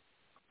 and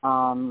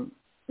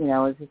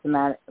it's just a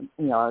matter,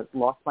 I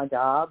lost my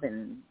job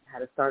and had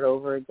to start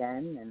over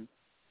again and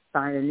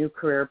find a new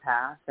career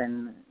path,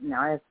 and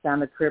now I have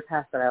found a career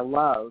path that I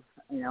love.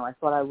 I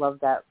thought I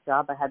loved that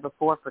job I had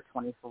before for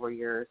 24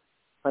 years,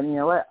 but you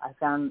know what? I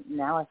found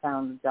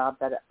a job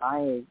that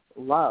I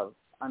love.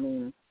 I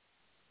mean,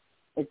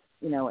 it's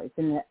in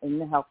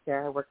the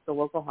healthcare. I work at the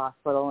local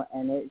hospital,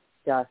 and it's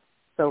just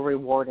so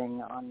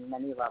rewarding on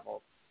many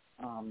levels.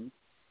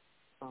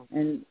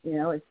 And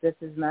it's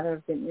just a matter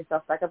of getting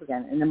yourself back up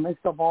again. In the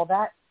midst of all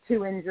that,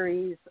 2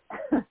 injuries,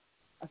 a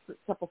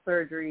couple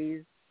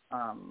surgeries.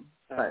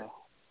 But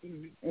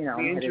the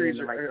injuries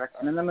in the right are.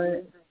 direction. And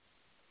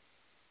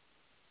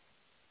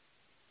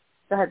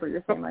go ahead, what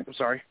you're saying, Mike. I'm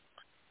sorry.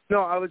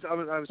 No, I was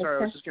sorry.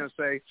 I was just going to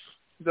say,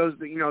 those,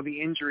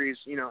 the injuries.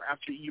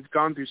 After you've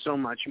gone through so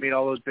much, you made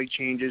all those big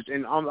changes,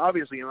 and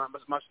obviously, you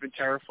must have been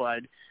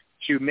terrified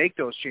to make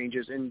those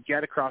changes and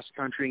get across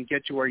the country and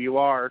get to where you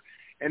are.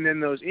 And then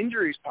those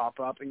injuries pop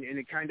up, and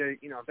it kind of,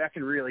 that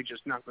can really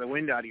just knock the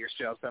wind out of your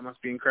sails. That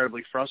must be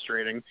incredibly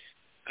frustrating.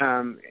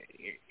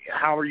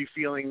 How are you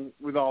feeling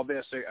with all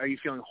this? Are you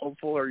feeling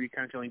hopeful, or are you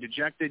kind of feeling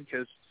dejected?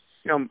 Because,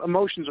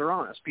 emotions are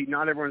on us, Pete.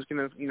 Not everyone's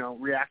going to,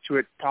 react to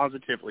it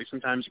positively.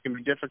 Sometimes it can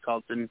be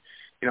difficult. And,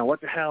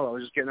 what the hell? I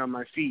was just getting on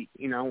my feet.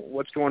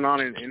 What's going on,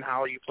 and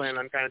how are you planning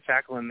on kind of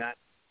tackling that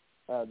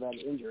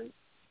injury?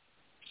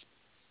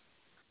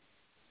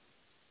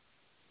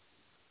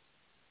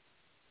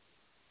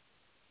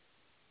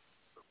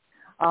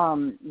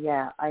 I'm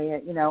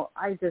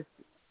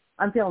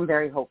feeling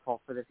very hopeful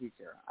for the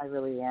future. I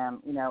really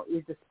am.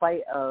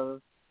 Despite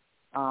of,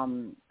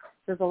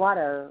 there's a lot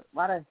of,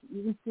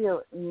 you can see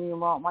it when you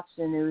watch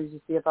the news, you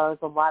see about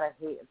there's a lot of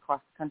hate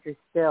across the country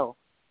still.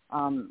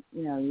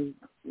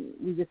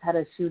 We just had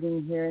a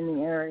shooting here in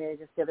the area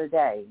just the other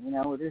day.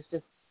 There's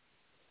just,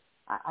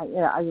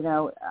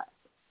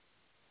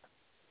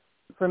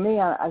 for me,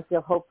 I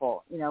feel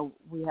hopeful. We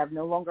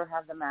no longer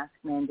have the mask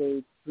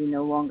mandates. We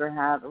no longer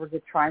have. We're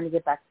just trying to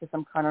get back to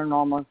some kind of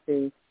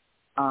normalcy.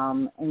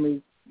 I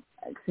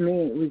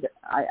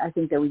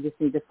think that we just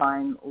need to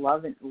find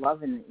love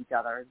in each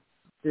other.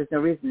 There's no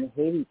reason to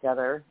hate each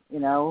other.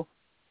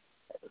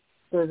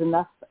 There's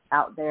enough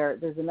out there.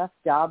 There's enough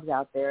jobs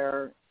out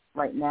there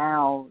right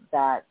now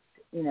that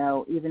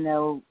even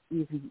though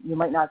you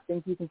might not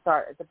think you can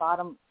start at the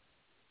bottom.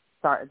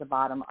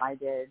 I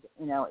did,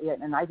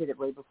 and I did it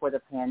way before the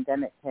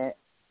pandemic hit,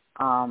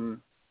 and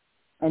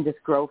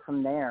just grow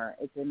from there.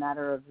 It's a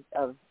matter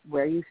of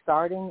where you're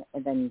starting,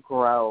 and then you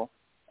grow.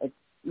 It's,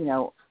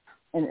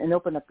 and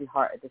open up your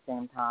heart at the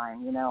same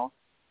time.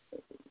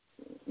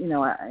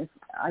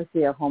 I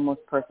see a homeless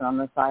person on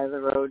the side of the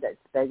road that's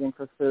begging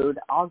for food.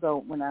 I'll go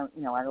when I,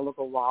 at a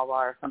local Wawa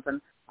or something.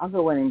 I'll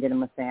go in and get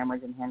him a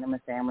sandwich and hand him a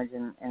sandwich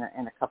and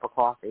a cup of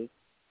coffee.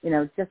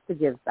 Just to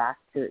give back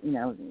to,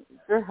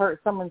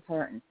 someone's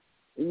hurting.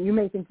 You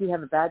may think you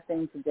have a bad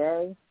thing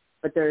today,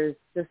 but there's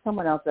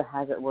someone else that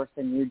has it worse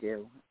than you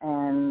do.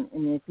 And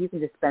if you can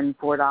just spend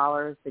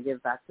 $4 to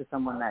give back to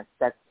someone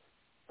that's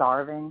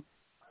starving,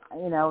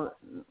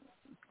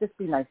 just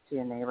be nice to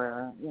your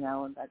neighbor.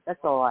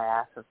 That's all I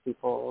ask of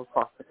people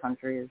across the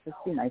country is just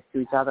be nice to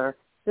each other.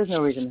 There's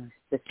no reason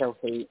to show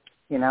hate,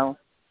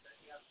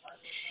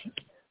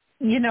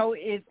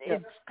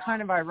 It's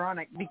kind of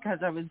ironic because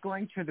I was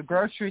going through the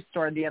grocery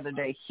store the other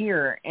day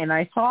here, and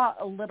I saw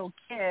a little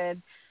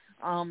kid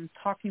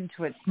talking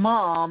to its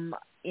mom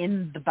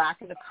in the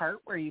back of the cart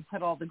where you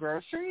put all the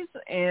groceries,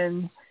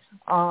 and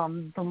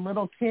the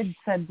little kid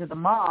said to the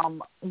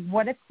mom,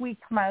 "What if we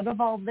come out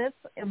of all this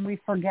and we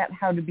forget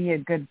how to be a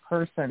good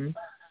person?"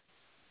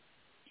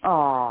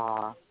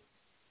 Aww.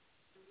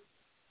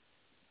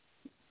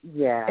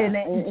 Yeah. And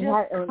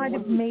it kind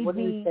of made me... What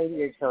do you say to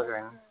your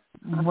children?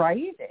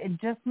 Right? It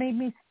just made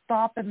me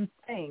stop and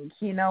think,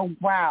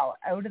 wow,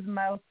 out of the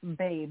mouth of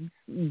babes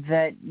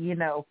that,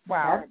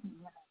 wow.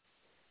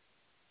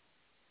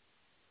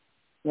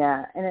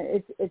 Yeah,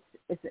 and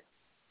it's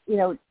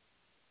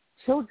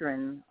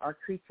children are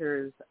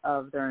creatures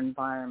of their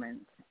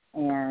environment.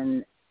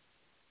 And,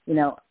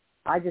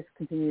 I just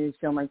continue to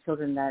show my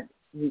children that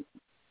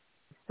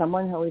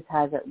someone always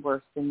has it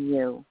worse than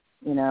you,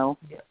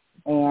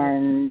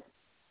 and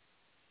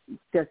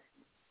just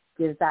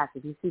give back.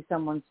 If you see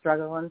someone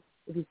struggling,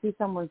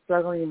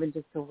 even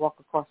just to walk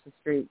across the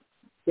street,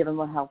 give them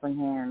a helping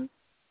hand.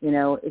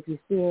 If you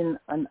see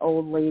an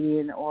old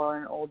lady or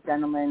an old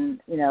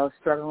gentleman,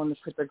 struggling to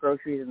put their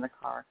groceries in the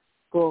car,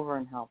 go over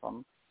and help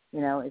them.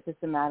 It's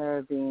just a matter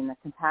of being a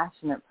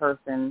compassionate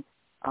person.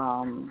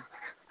 And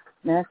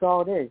that's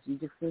all it is. You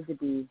just need to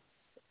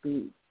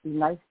be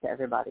nice to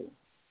everybody.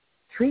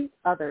 Treat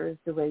others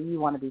the way you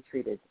want to be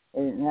treated.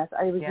 And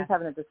I was just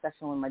having a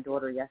discussion with my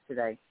daughter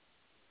yesterday.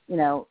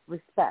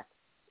 Respect.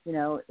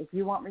 If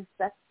you want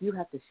respect, you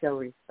have to show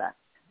respect.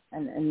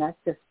 And that's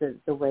just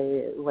the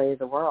way of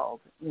the world.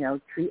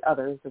 Treat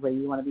others the way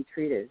you want to be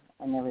treated,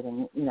 and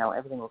everything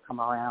will come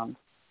around.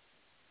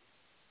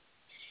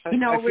 It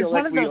was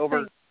one of those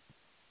things.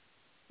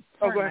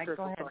 Oh, go ahead.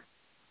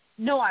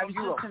 No, I was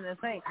just going to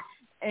say,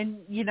 and,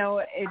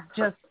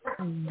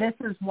 this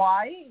is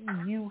why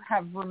you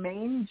have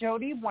remained,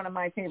 Jodi, one of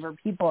my favorite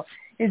people,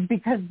 is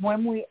because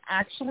when we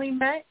actually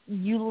met,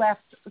 you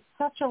left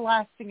such a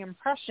lasting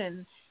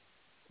impression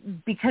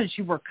because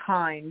you were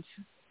kind.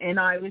 And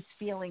I was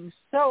feeling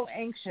so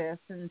anxious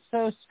and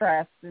so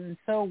stressed and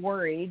so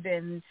worried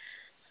and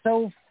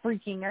so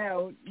freaking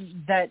out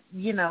that,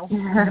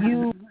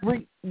 you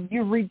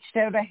reached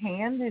out a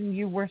hand and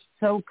you were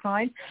so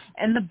kind.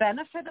 And the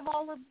benefit of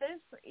all of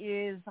this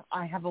is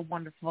I have a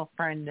wonderful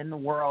friend in the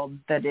world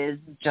that is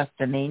just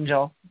an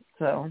angel.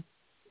 So,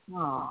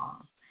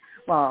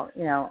 well,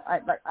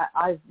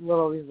 I've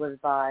always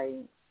lived by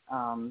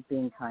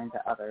being kind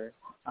to others.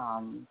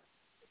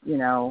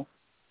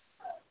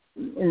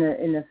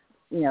 In the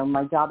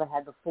my job I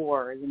had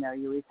before, you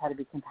always had to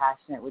be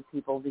compassionate with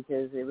people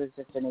because it was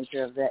just the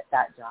nature of that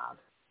job.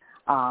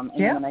 And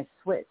when I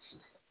switched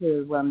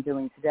to what I'm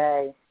doing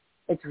today,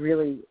 it's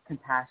really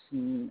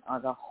compassion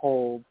on a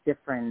whole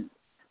different,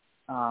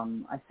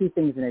 I see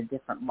things in a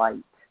different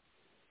light.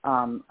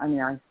 I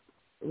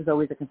was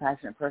always a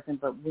compassionate person,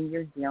 but when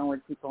you're dealing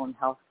with people in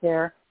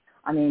healthcare,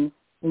 when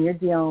you're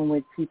dealing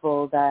with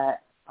people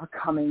that are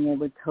coming in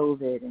with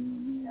COVID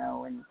and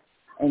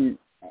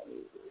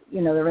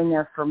they're in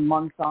there for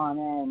months on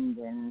end,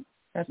 and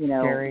that's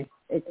scary.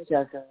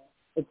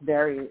 It's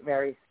very,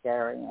 very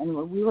scary. And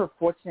we were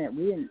fortunate;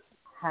 we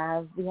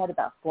had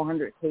about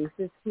 400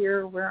 cases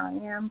here where I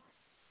am,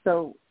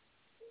 so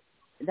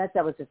that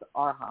was just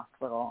our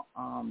hospital.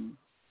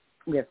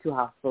 we have 2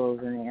 hospitals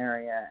in the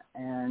area,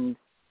 and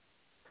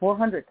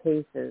 400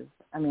 cases.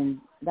 I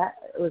mean, that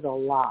was a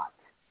lot,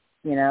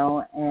 you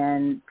know,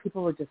 and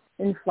people were just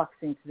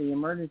influxing to the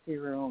emergency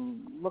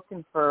room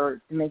looking to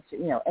make sure,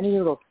 you know, any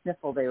little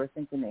sniffle they were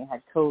thinking they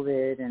had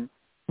COVID, and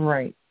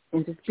right.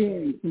 And just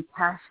being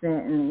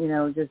compassionate and, you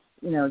know, just,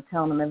 you know,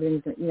 telling them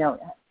everything's, you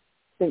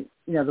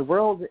know, the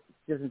world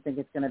doesn't think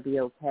it's going to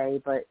be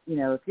okay, but, you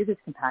know, if you're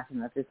just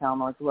compassionate, if you're telling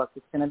them, like, look,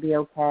 it's going to be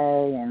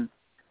okay, and,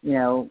 you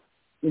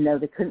know,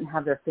 they couldn't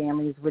have their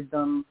families with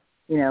them,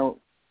 you know,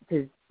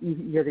 because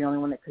you're the only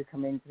one that could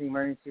come into the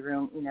emergency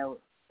room, you know,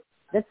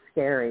 that's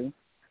scary.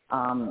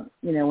 You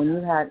know,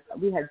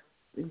 we had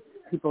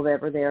people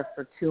that were there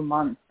for 2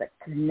 months that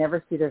could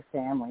never see their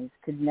families,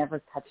 could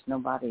never touch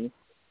nobody.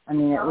 I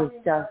mean, it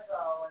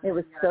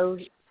was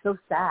so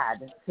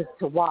sad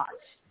to watch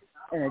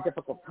in a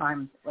difficult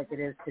time like it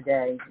is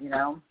today, you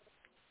know?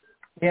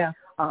 Yeah.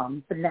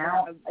 But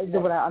now,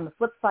 on the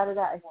flip side of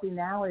that, I see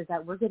now is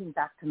that we're getting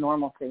back to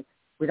normalcy.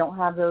 We don't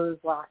have those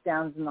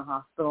lockdowns in the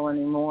hospital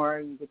anymore.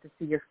 You get to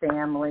see your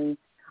family.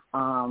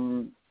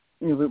 You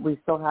know, we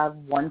still have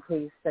 1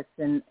 case that's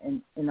in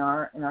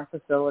our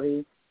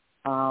facility,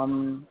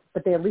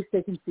 but at least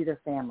they can see their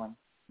family,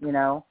 you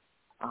know?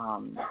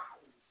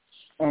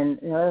 And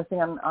the other thing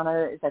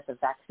is that the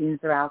vaccines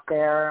are out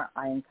there.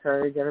 I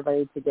encourage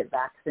everybody to get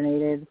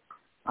vaccinated.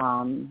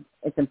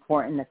 It's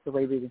important. That's the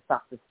way we can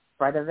stop the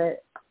spread of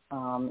it.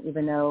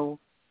 Even though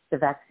the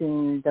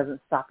vaccine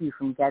doesn't stop you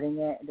from getting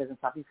it, it doesn't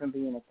stop you from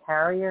being a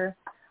carrier,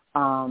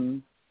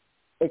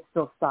 it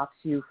still stops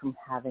you from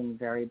having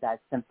very bad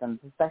symptoms,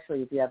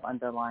 especially if you have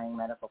underlying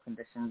medical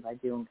conditions. I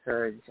do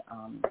encourage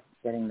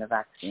getting the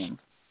vaccine.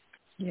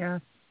 Yeah.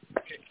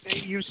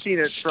 You've seen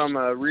it from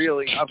a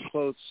really up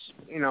close,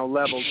 you know,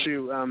 level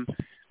too.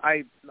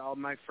 All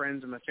my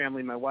friends and my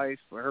family, my wife,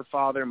 her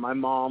father, my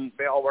mom,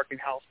 they all work in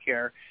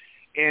healthcare.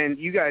 And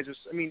you guys,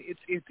 I mean,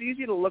 it's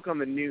easy to look on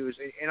the news,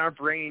 and our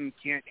brain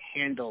can't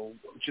handle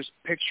just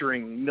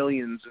picturing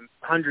millions and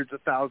hundreds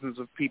of thousands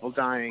of people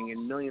dying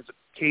and millions of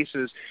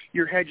cases.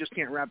 Your head just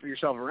can't wrap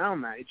yourself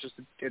around that. It's just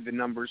the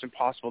numbers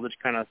impossible to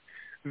kind of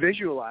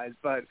visualize.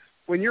 But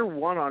when you're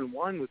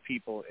one-on-one with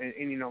people,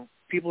 and you know,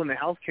 people in the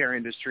healthcare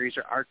industries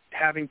are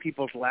having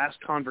people's last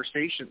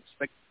conversations.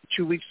 Like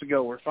 2 weeks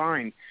ago, we're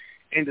fine,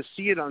 and to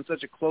see it on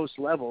such a close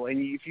level,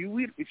 and if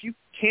you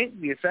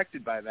can't be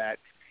affected by that,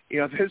 you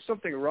know, there's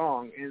something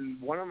wrong.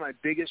 And one of my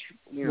biggest,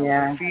 you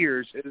know,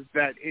 fears is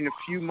that in a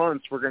few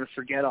months we're going to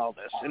forget all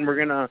this, and we're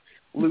going to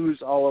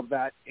lose all of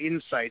that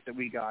insight that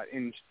we got.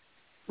 And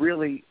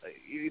really,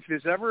 if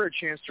there's ever a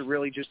chance to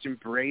really just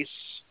embrace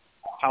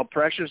how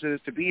precious it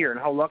is to be here and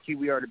how lucky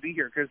we are to be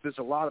here, because there's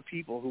a lot of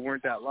people who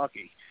weren't that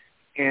lucky.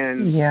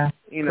 And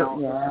you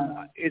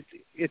know,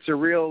 it's a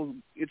real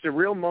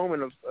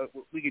moment of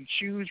we could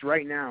choose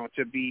right now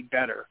to be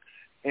better.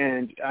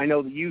 And I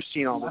know that you've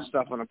seen all this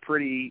stuff on a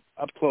pretty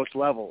up close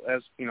level,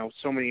 as you know,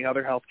 so many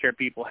other healthcare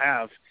people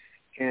have,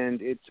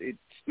 and it's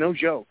no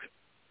joke.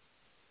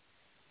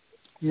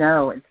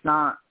 No, it's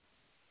not.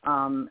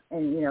 And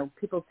you know,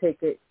 people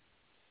take it,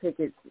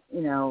 you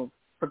know,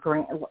 for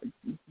granted.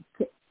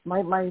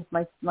 My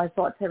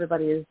thought to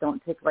everybody is,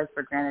 don't take life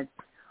for granted.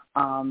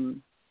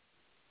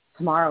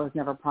 Tomorrow is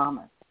never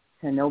promised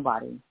to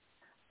nobody.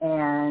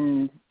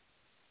 And,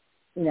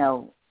 you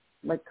know,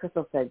 like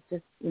Crystal said,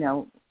 just, you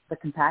know, the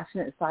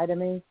compassionate side of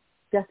me,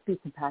 just be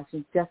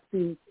compassionate, just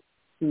be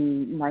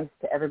nice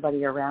to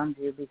everybody around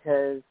you,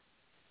 because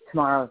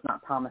tomorrow is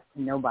not promised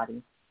to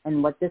nobody.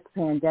 And what this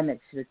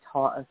pandemic should have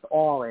taught us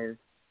all is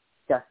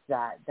just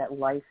that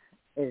life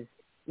is,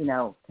 you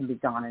know, can be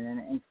gone in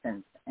an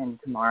instant, and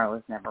tomorrow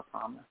is never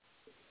promised.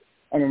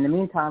 And in the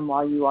meantime,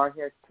 while you are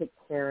here, take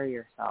care of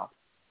yourself.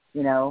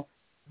 You know,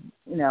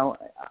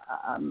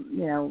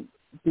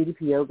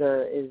 DDP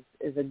yoga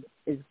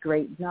is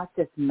great, not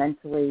just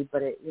mentally,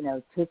 but it, you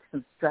know, takes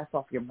some stress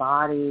off your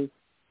body.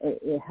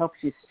 It helps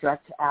you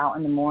stretch out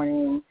in the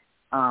morning.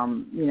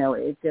 You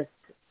know,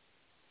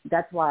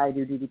 that's why I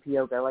do DDP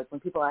yoga. Like when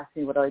people ask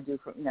me what do I do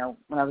for, you know,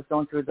 when I was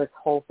going through this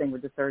whole thing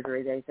with the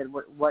surgery, they said,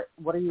 what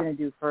are you going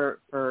to do for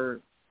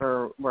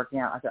working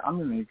out? I said, I'm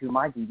going to do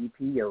my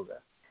DDP yoga.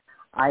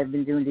 I've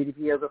been doing DDP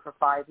yoga for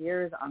 5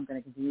 years. I'm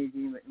going to continue to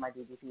do my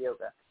DDP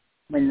yoga.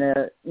 When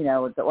the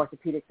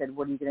orthopedic said,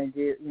 what are you going to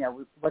do? You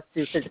know, let's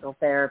do physical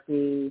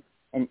therapy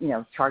and, you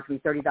know, charge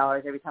me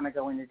 $30 every time I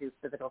go in to do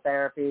physical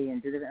therapy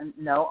and do this. And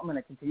no, I'm going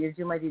to continue to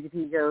do my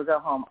DDP yoga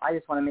home. I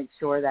just want to make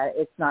sure that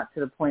it's not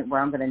to the point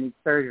where I'm going to need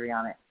surgery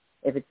on it.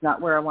 If it's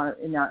not where I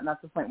want to, not to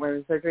the point where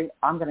there's surgery,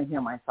 I'm going to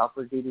heal myself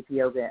with DDP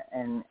yoga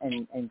and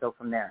go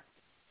from there.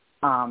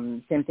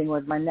 Same thing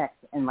with my neck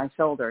and my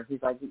shoulder.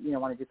 He's like, you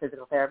don't want to do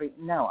physical therapy?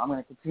 No, I'm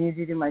going to continue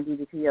to do my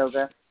DDP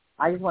yoga.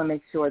 I just want to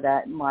make sure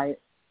that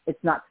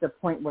it's not to the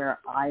point where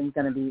I'm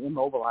going to be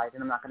immobilized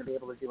and I'm not going to be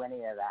able to do any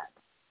of that.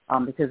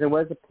 Because there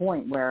was a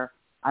point where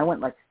I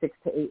went like 6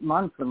 to 8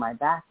 months with my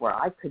back where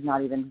I could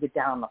not even get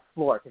down on the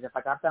floor, because if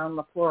I got down on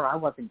the floor, I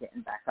wasn't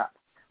getting back up.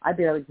 I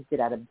barely could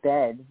get out of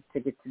bed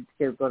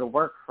to go to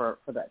work for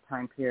that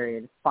time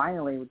period.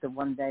 Finally, with the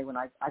one day when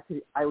I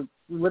would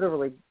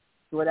literally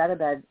stood out of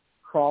bed,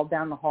 crawled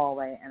down the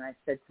hallway, and I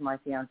said to my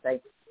fiance,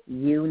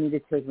 you need to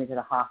take me to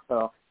the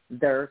hospital.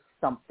 There's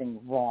something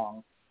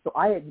wrong. So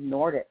I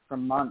ignored it for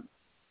months.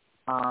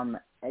 And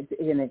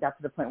it got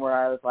to the point where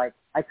I was like,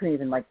 I couldn't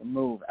even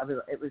move.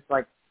 It was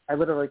like I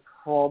literally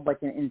crawled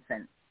like an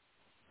infant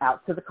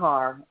out to the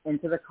car,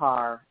 into the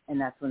car, and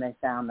that's when they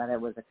found that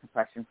it was a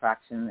compression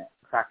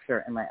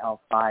fracture in my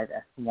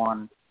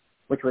L5-S1,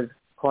 which was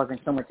causing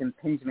so much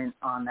impingement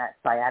on that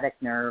sciatic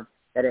nerve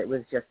that it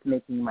was just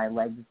making my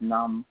legs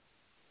numb.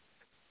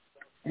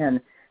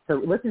 And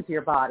so listen to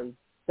your body.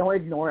 Don't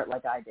ignore it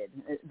like I did.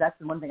 That's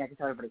the one thing I can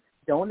tell everybody.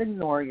 Don't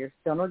ignore your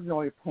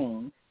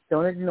pain.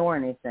 Don't ignore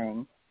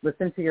anything.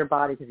 Listen to your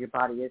body because your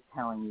body is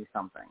telling you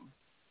something.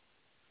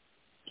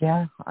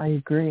 Yeah, I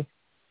agree.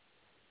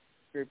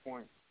 Great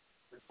point.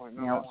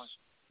 No,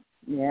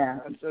 yeah,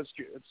 that's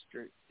true. That's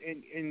true.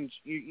 And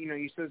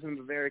you said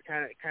something there,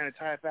 kind of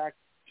tie it back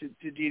to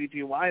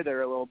DDPY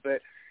there a little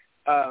bit.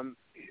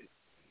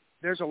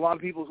 There's a lot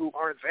of people who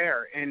aren't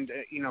there, and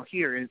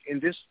here in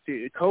this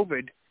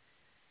COVID,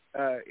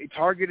 it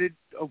targeted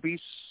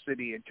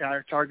obesity, it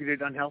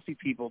targeted unhealthy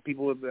people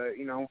with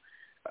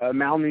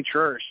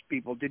malnourished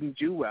people didn't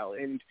do well,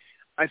 and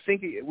I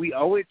think we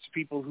owe it to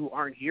people who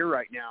aren't here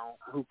right now,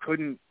 who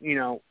couldn't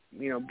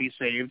be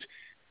saved,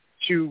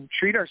 to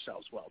treat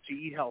ourselves well, to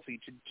eat healthy,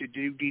 to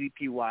do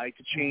DDPY,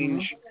 to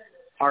change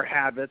our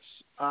habits,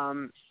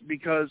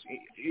 because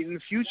in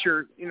the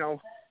future,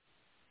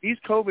 these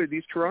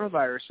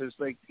coronaviruses,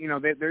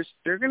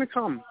 they're going to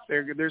come.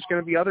 There's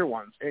going to be other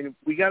ones, and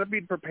we got to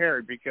be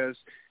prepared because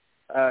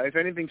if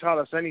anything taught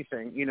us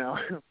anything,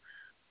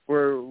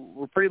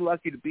 we're pretty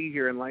lucky to be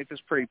here, and life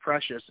is pretty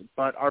precious.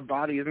 But our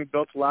body isn't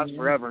built to last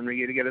forever, and we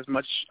got to get as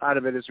much out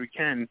of it as we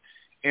can.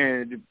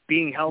 And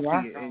being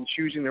healthy and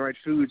choosing the right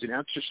foods and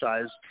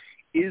exercise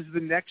is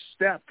the next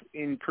step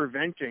in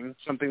preventing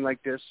something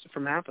like this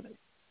from happening.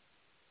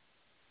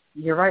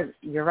 You're right.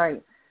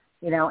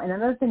 And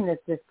another thing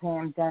that this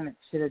pandemic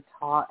should have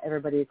taught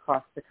everybody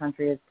across the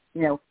country is,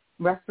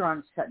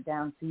 restaurants shut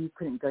down, so you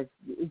couldn't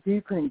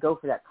go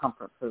for that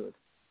comfort food.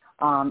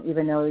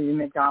 Even though the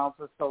McDonald's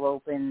was still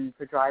open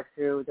for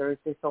drive-through,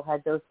 they still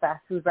had those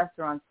fast food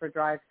restaurants for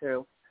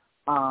drive-through.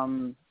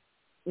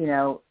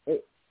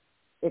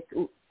 It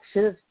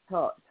should have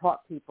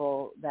taught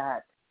people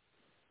that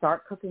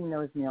start cooking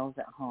those meals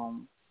at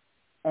home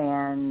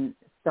and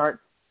start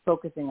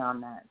focusing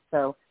on that.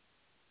 So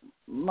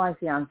my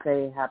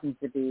fiance happens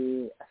to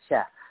be a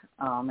chef,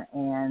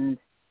 and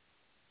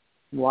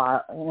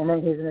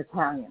then he's an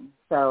Italian.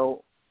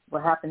 So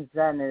what happens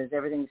then is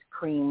everything's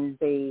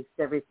cream-based,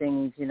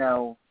 everything's,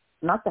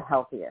 not the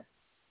healthiest.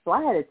 So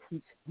I had to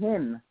teach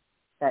him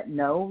that,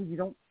 no, you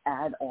don't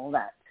add all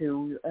that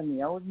to a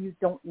meal. You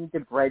don't need to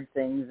bread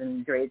things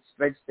and dredge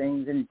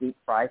things and deep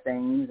fry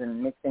things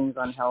and make things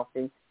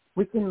unhealthy.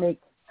 We can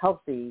make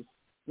healthy,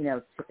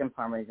 chicken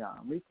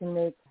parmesan. We can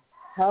make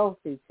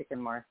healthy chicken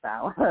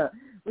marsala.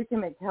 We can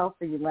make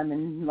healthy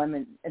Italian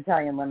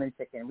lemon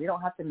chicken. We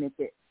don't have to make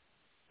it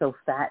so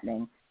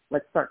fattening.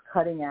 Let's start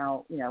cutting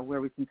out,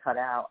 where we can cut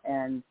out.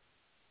 And,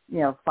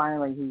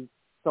 finally he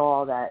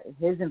saw that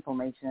his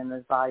inflammation in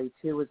his body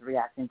too was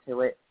reacting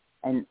to it.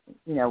 And,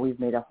 we've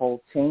made a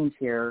whole change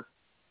here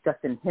just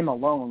in him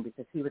alone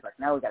because he was like,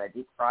 no, we got to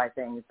deep fry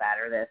things,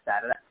 batter this,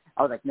 batter that.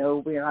 I was like, no,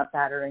 we're not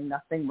battering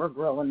nothing. We're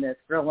grilling this,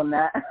 grilling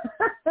that.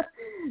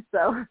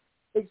 So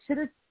it should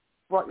have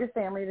brought your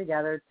family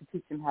together to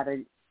teach them how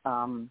to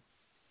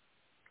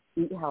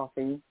eat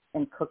healthy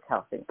and cook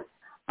healthy.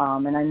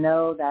 And I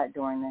know that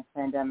during this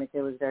pandemic,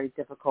 it was very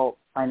difficult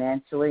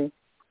financially.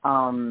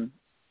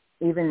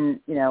 Even,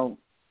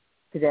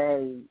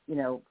 today,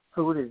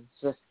 food is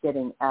just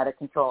getting out of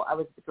control. I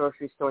was at the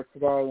grocery store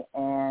today,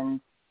 and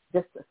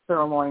just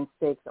sirloin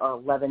steaks are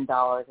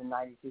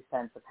 $11.92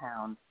 a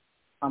pound.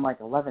 I'm like,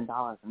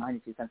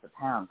 $11.92 a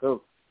pound.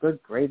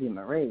 Good gravy,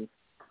 Marie.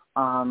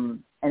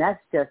 And that's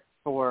just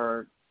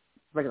for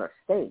regular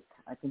steak.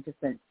 I can just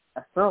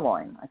a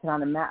sirloin. I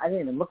cannot imagine. I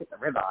didn't even look at the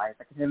ribeyes.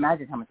 I can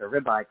imagine how much a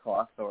ribeye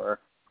costs or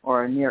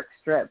a New York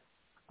strip.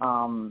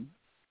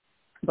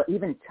 But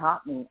even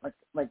chopped meat,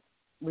 like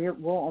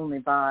we'll only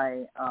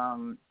buy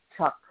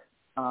chuck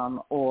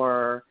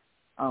or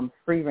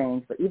free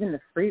range. But even the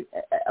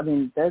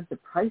the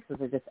prices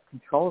are just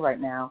control right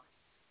now.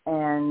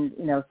 And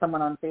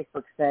someone on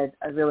Facebook said,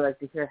 "I'd really like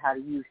to hear how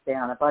do you stay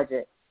on a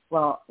budget."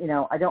 Well,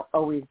 I don't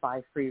always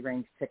buy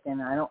free-range chicken.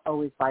 I don't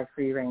always buy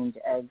free-range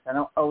eggs. I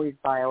don't always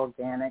buy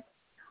organic.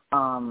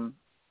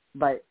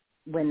 But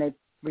when they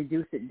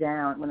reduce it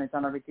down, when it's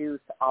on a reduce,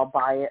 I'll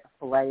buy it,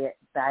 fillet it,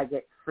 bag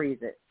it, freeze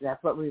it.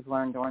 That's what we've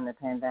learned during the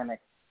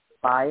pandemic.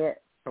 Buy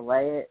it,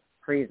 fillet it,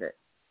 freeze it.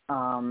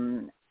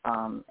 And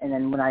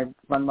then when I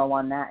run low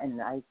on that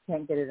and I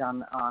can't get it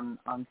on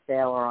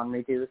sale or on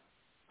reduce,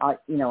 I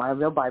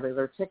will buy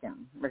regular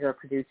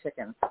Purdue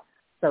chicken.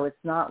 So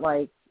it's not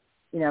like,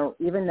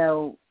 even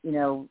though,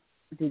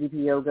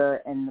 DDP Yoga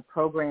and the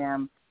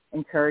program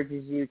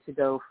encourages you to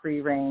go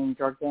free range,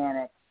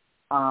 organic,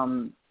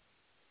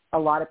 a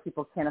lot of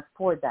people can't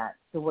afford that.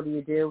 So what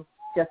do?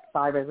 Just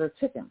buy regular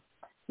chicken.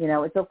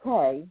 it's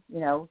okay.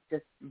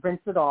 Just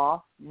rinse it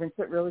off, rinse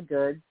it really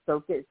good,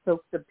 soak the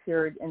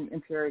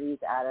impurities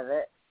out of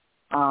it,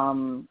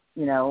 and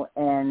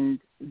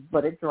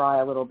let it dry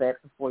a little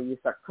bit before you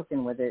start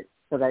cooking with it,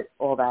 so that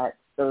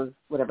those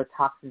whatever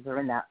toxins are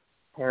in that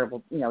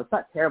terrible, it's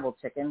not terrible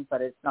chicken,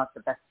 but it's not the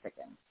best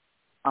chicken.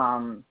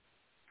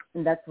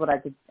 And that's what I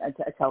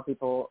tell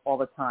people all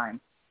the time.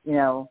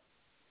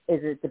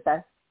 Is it the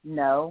best?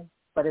 No.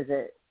 But is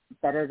it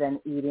better than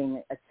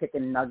eating a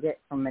chicken nugget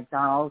from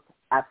McDonald's?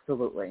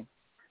 Absolutely.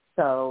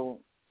 So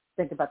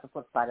think about the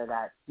flip side of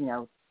that.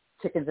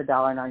 Chicken's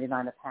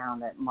 $1.99 a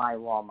pound at my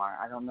Walmart.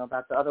 I don't know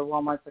about the other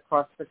Walmarts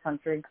across the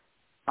country,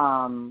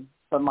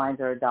 but mine's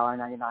are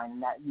 $1.99,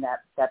 and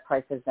that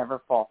price has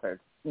never faltered.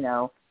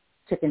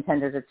 Chicken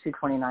tenders are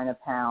 $2.29 a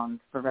pound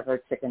for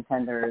regular chicken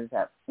tenders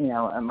at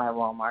my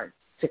Walmart.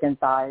 Chicken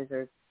thighs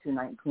are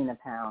 $2.19 a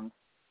pound.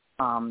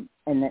 And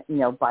then,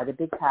 buy the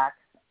big packs,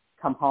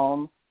 come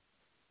home,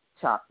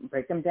 chop,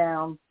 break them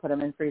down, put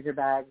them in freezer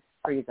bags,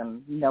 freeze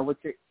them.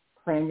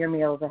 Plan your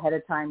meals ahead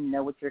of time.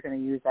 Know what you're going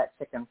to use that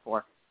chicken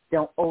for.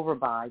 Don't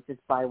overbuy. Just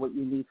buy what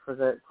you need for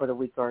the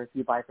week, or if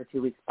you buy for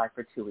 2 weeks, buy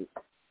for 2 weeks.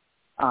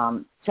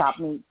 Chop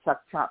meat,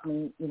 chop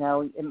meat.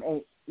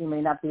 It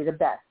may not be the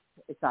best.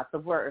 It's not the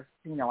worst.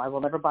 I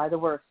will never buy the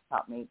worst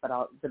chop meat,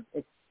 but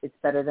it's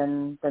better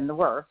than the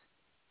worst.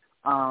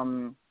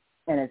 And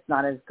it's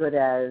not as good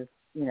as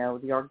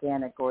the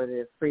organic or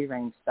the free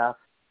range stuff.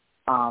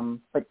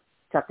 But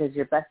chuck is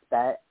your best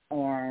bet,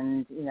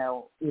 and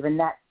even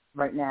that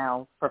right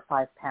now for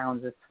 5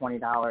 pounds is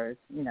 $20.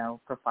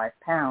 For 5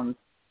 pounds,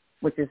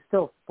 which is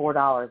still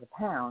 $4 a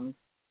pound.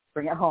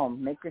 Bring it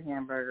home, make your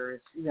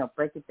hamburgers,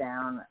 break it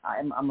down.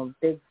 I'm a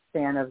big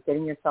fan of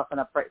getting yourself an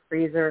upright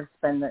freezer.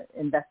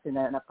 Invest in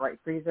an upright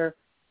freezer.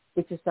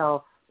 Get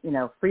yourself,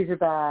 freezer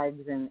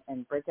bags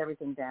and break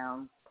everything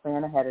down.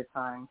 Plan ahead of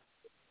time,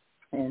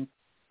 and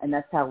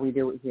that's how we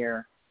do it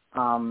here.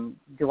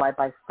 Do I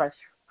buy fresh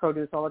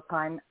produce all the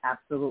time?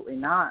 Absolutely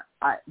not.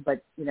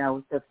 But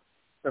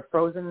the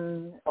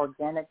frozen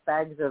organic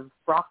bags of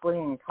broccoli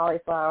and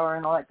cauliflower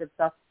and all that good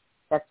stuff,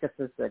 that's just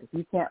as good. If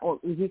you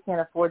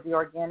can't afford the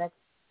organic,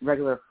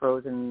 regular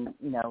frozen,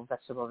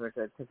 vegetables are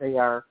good because they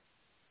are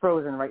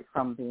frozen right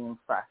from being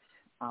fresh.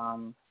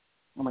 And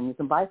when you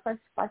can buy fresh,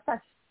 buy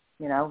fresh.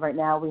 Right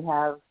now we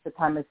have the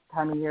time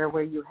of year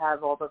where you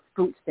have all the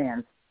fruit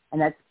stands,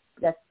 and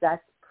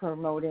that's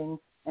promoting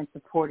and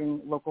supporting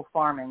local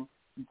farming.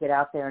 Get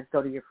out there and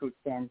go to your fruit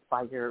stands,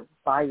 buy your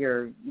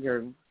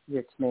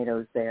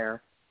tomatoes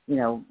there.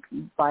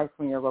 Buy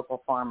from your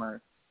local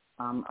farmers.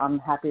 I'm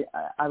happy.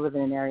 I live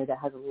in an area that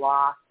has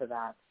lots of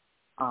that.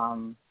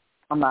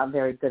 I'm not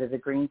very good as a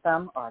green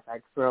thumb, or I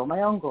grow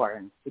my own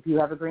garden. If you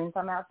have a green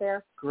thumb out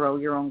there, grow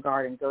your own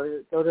garden.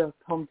 Go to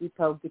Home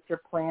Depot, get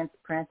your plants,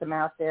 plant them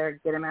out there,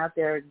 get them out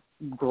there,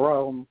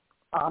 grow them.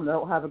 I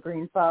don't have a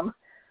green thumb.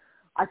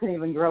 I couldn't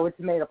even grow a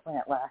tomato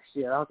plant last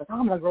year. I was like,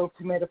 I'm going to grow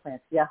tomato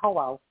plants. Yeah,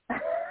 hello.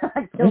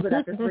 I killed it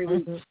after 3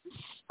 weeks.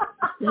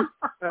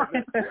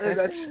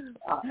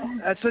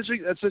 That's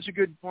such a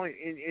good point,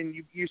 and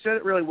you said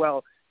it really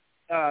well.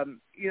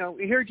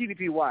 Here at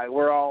DDPY,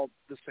 we're all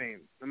the same.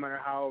 No matter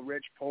how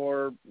rich,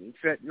 poor,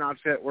 fit, not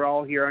fit, we're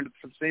all here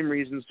for the same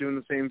reasons, doing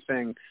the same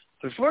thing.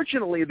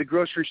 Unfortunately, the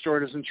grocery store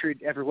doesn't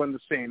treat everyone the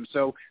same.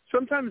 So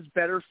sometimes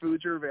better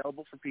foods are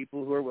available for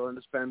people who are willing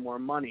to spend more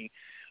money.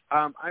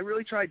 I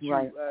really tried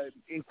to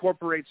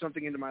incorporate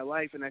something into my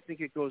life, and I think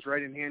it goes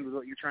right in hand with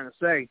what you're trying to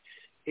say,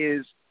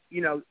 is,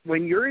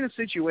 when you're in a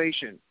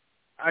situation,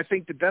 I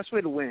think the best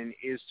way to win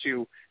is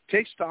to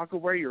take stock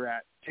of where you're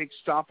at, take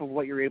stock of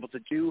what you're able to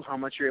do, how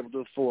much you're able to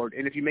afford,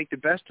 and if you make the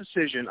best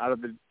decision out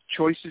of the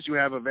choices you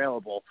have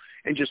available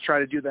and just try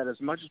to do that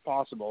as much as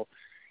possible.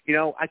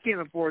 I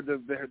can't afford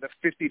the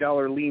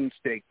 $50 lean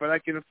steak, but I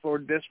can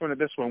afford this one or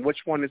this one. Which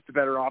one is the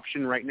better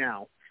option right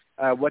now?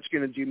 What's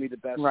going to do me the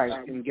best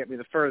and get me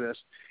the furthest?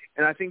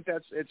 And I think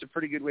it's a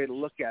pretty good way to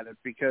look at it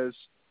because,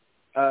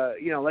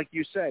 like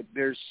you said,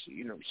 there's,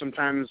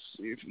 sometimes,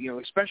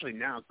 especially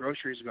now,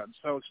 groceries have gotten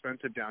so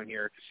expensive down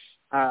here.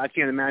 I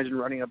can't imagine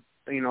running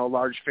a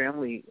large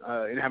family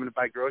and having to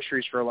buy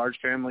groceries for a large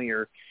family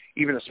or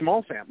even a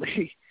small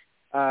family.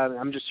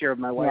 I'm just here with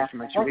my wife and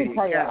my 2 baby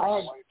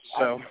cats.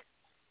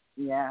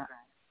 Yeah.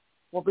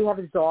 Well, we have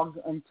a dog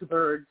and 2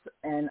 birds,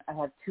 and I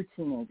have 2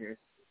 teenagers,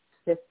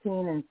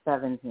 15 and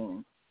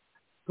 17,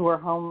 who are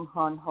home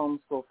on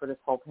homeschool for this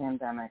whole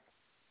pandemic.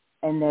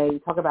 And they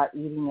talk about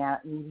eating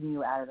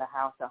you out of the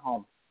house at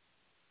home.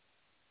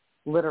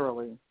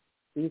 Literally,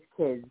 these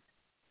kids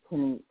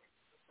can eat.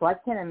 So I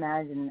can't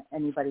imagine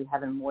anybody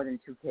having more than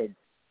 2 kids.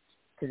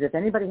 Because if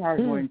anybody has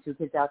more than 2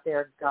 kids out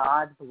there,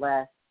 God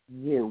bless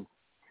you.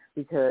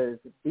 Because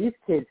these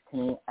kids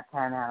can eat. I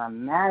cannot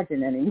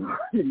imagine any more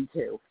than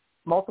 2.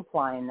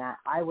 Multiplying that,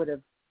 I would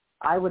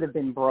have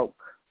been broke.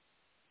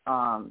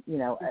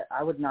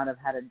 I would not have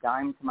had a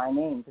dime to my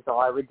name because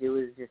all I would do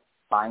is just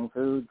buying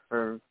food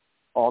for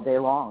all day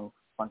long,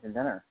 lunch and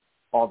dinner,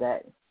 all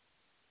day.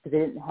 Because they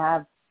didn't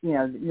have,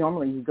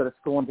 normally you go to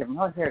school and give them,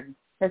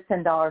 here's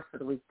 $10 for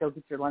the week, go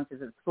get your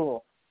lunches at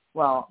school.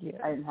 Well,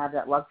 I didn't have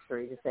that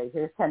luxury to say,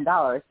 here's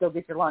 $10, go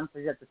get your lunch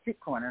at the street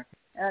corner.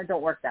 It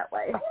don't work that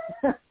way.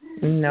 No.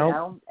 You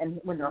know? And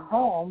when they're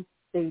home,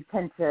 they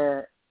tend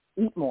to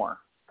eat more,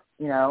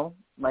 you know,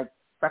 like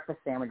breakfast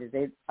sandwiches.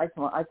 I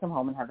come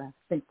home and have a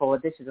sink full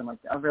of dishes. I'm like,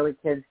 oh, really,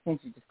 kids?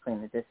 Can't you just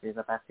clean the dishes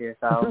up after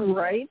yourself?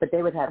 Right. But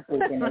they would have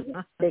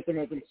bacon,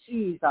 egg, and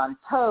cheese on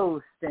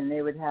toast, and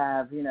they would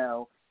have, you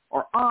know,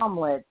 or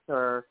omelets,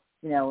 or,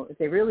 you know, if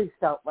they really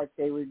felt like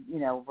they would, you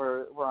know,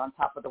 were on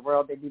top of the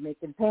world, they'd be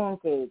making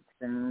pancakes,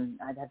 and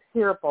I'd have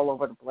syrup all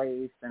over the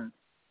place, and,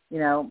 you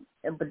know,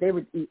 but they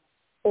would eat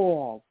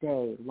all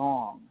day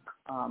long.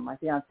 My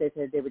fiance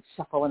said they would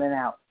shuffle in and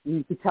out.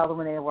 You could tell them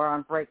when they were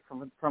on break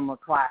from a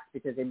class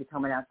because they'd be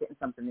coming out getting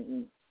something to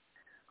eat.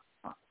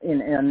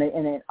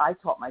 I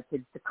taught my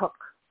kids to cook,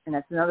 and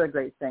that's another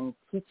great thing.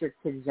 Teach your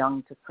kids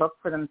young to cook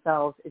for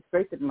themselves. It's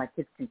great that my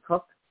kids can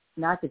cook.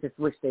 Now I just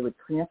wish they would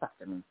clean up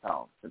after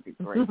themselves. It'd be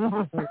great.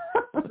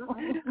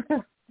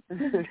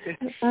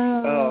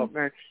 Oh,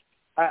 man.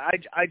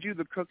 I do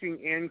the cooking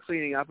and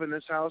cleaning up in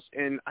this house,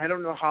 and I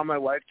don't know how my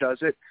wife does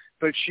it,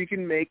 but she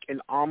can make an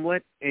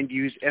omelet and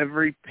use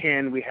every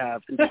pan we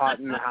have and pot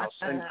in the house.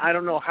 And I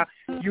don't know how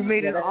you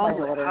made an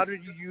omelet. How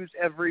did you use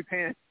every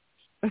pan?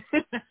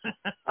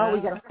 Oh, we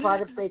got to fry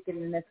the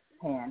bacon in this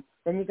pan.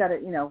 Then you got to,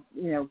 you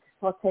know,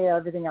 saute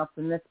everything else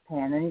in this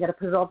pan. Then you got to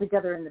put it all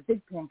together in the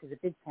big pan because the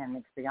big pan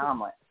makes the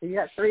omelet. So you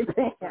got 3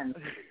 pans: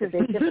 the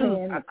bacon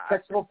pan, the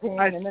vegetable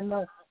pan, and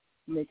then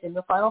making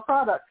the final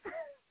product.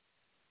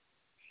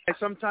 I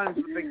sometimes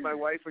think my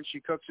wife, when she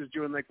cooks, is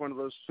doing like one of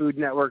those Food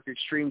Network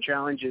extreme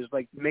challenges,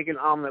 like make an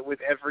omelet with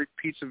every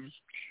piece of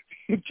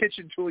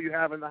kitchen tool you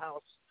have in the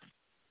house.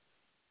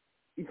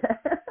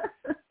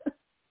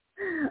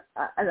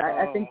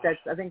 I think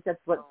that's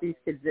what these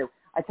kids do.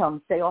 I tell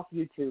them, stay off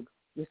YouTube.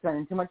 You're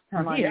spending too much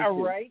time on YouTube. Yeah,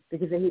 right.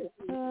 Because they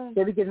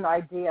would get an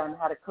idea on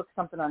how to cook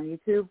something on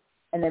YouTube,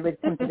 and they would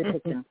come to the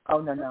kitchen. Oh,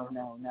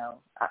 no.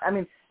 I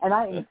mean, and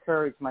I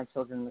encourage my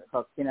children to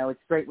cook. You know,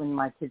 it's great when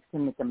my kids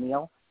can make a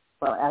meal.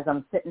 But as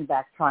I'm sitting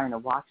back trying to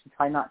watch and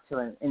try not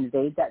to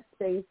invade that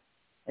space,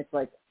 it's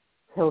like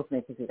kills me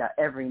because you got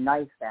every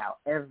knife out,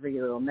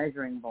 every little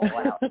measuring bowl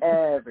out,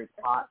 every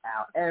pot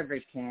out,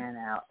 every pan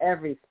out,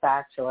 every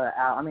spatula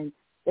out. I mean,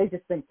 they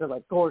just think they're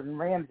like Gordon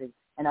Ramsay,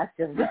 and that's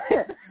just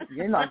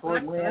you're not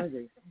Gordon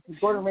Ramsay.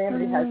 Gordon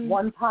Ramsay has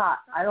 1 pot.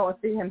 I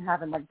don't see him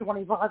having like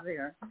 20 pots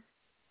here.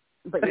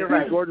 But you're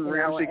right. Gordon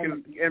Ramsay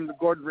can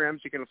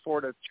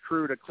afford a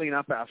crew to clean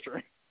up after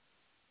him.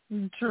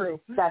 True.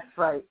 That's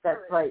right.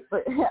 But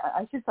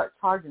I should start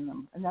charging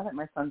them. And now that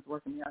my son's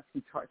working, I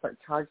should start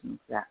charging them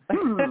for that.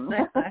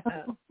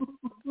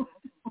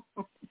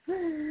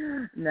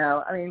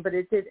 No, I mean, but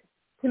it did.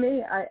 To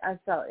me, I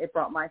felt it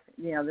brought my,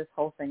 you know, this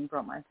whole thing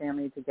brought my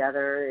family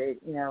together.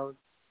 It, you know,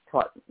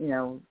 taught, you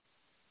know,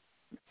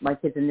 my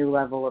kids a new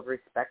level of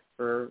respect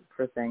for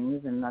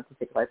things, and not to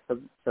take life so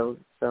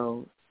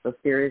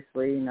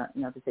seriously, not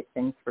to take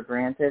things for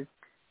granted.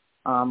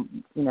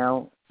 You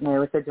know, and I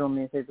always said to him,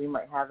 I said, we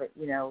might have it,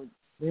 you know,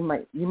 you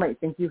might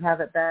think you have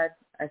it bad.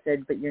 I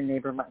said, but your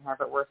neighbor might have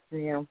it worse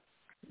than you.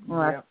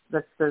 Well,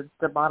 that's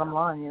the bottom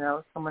line, you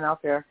know, someone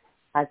out there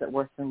has it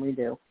worse than we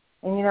do.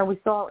 And, you know, we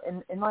saw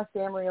in my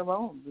family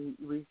alone,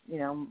 we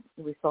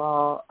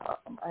saw,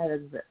 I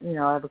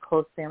have a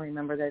close family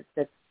member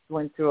that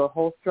went through a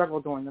whole struggle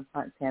during the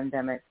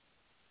pandemic.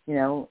 You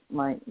know,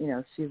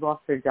 she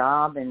lost her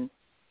job, and,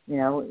 you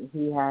know,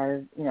 he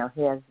has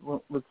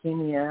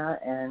leukemia,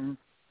 and,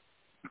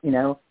 you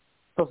know,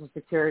 Social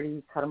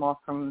Security cut him off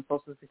from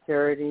Social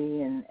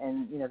Security, and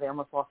you know, they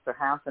almost lost their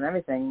house and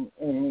everything.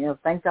 And, you know,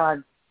 thank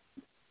God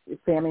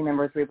family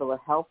members were able to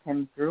help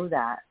him through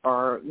that,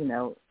 or, you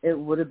know, it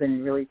would have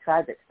been really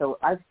tragic. So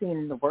I've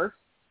seen the worst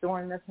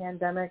during the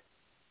pandemic.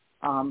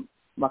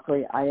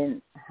 Luckily, I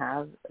didn't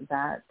have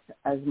that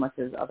as much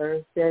as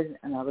others did,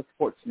 and I was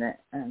fortunate.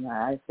 And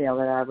I feel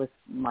that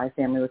my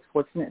family was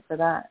fortunate for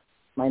that.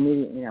 My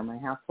immediate, you know, my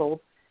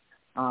household.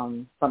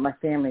 But my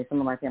family, some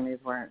of my families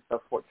weren't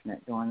so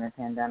fortunate during the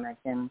pandemic,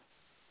 and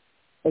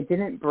it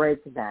didn't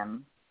break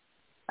them.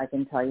 I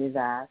can tell you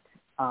that.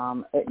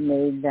 It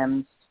made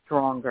them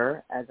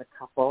stronger as a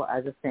couple,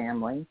 as a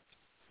family,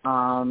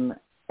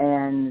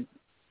 and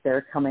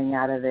they're coming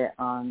out of it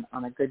on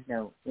a good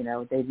note. You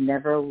know, they've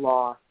never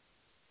lost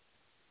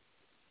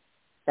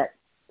that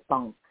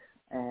spunk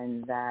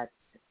and that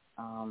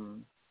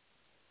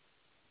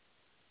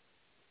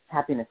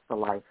happiness for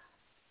life.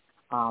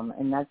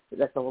 And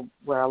that's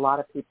where a lot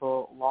of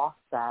people lost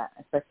that,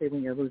 especially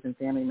when you're losing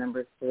family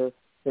members to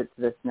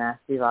this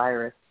nasty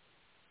virus.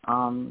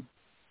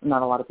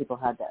 Not a lot of people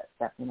had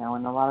that, you know,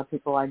 and a lot of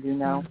people I do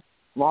know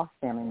lost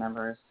family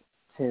members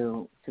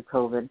to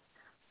COVID.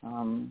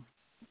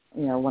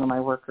 You know, one of my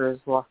workers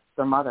lost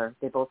their mother.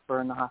 They both were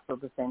in the hospital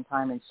at the same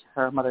time, and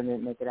her mother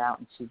didn't make it out,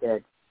 and she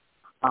did.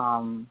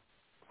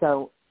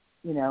 So,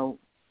 you know,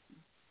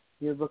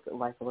 you look at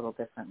life a little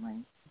differently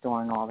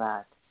during all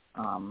that.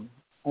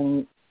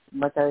 And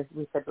like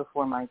we said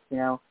before, Mike, you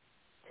know,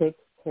 take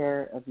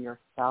care of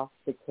yourself,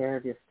 take care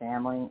of your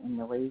family, and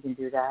the way you can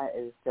do that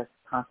is just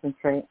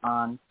concentrate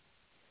on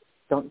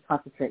don't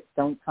concentrate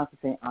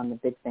on the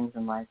big things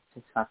in life.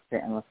 Just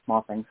concentrate on the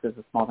small things, because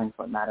the small things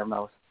are what matter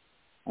most.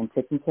 And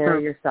taking care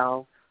of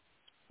yourself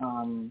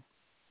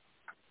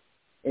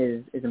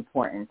is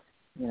important,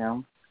 you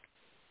know.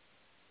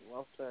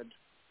 Well said.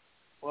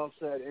 Well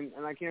said.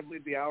 And I can't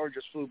believe the hour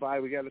just flew by.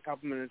 We got a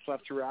couple minutes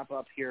left to wrap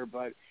up here,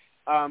 but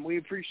we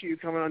appreciate you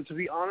coming on. To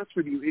be honest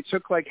with you, it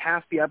took like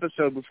half the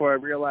episode before I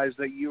realized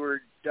that you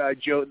were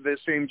the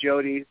same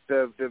Jodi,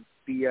 the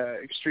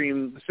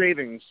extreme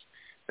savings,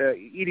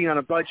 eating on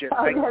a budget.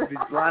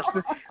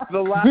 The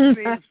last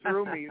name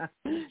threw me,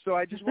 so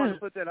I just want to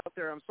put that out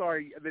there. I'm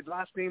sorry, the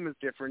last name is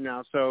different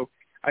now, so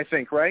I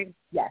think, right?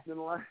 Yes. The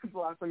last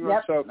name.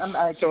 Yep. So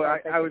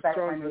I was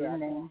thrown into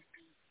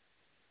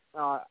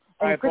that.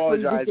 I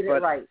apologize,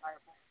 but right.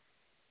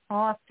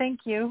 Oh,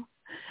 thank you.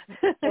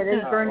 It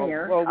is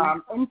Bernier.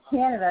 In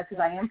Canada,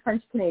 because I am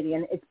French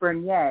Canadian, it's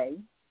Bernier.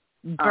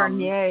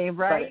 Bernier,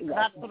 right? But,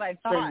 that's what I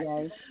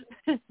thought.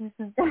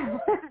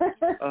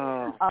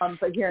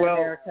 But here in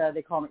America,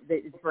 they call me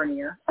it's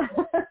Bernier.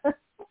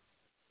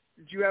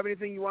 Do you have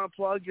anything you want to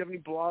plug? Do you have any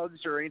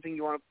blogs or anything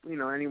you want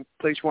to, any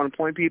place you want to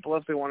point people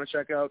if they want to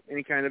check out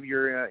any kind of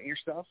your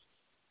stuff?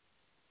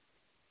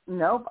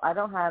 Nope, I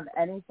don't have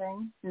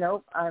anything.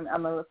 Nope,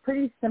 I'm a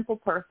pretty simple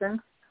person.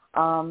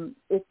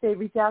 If they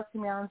reach out to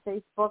me on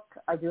Facebook,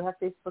 I do have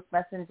Facebook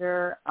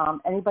Messenger.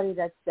 Anybody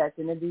that's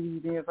in the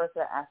DDP universe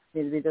that asks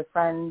me to be their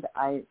friend,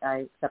 I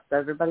accept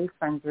everybody's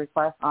friend's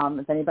request.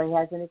 If anybody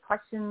has any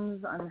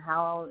questions on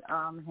how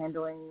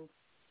handling,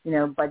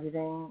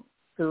 budgeting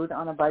food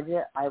on a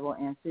budget, I will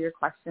answer your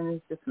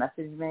questions. Just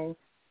message me.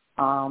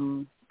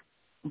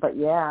 But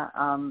yeah,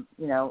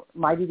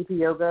 my DDP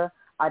yoga,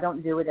 I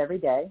don't do it every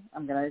day.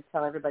 I'm going to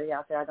tell everybody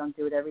out there I don't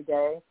do it every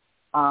day.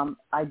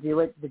 I do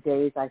it the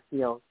days I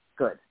feel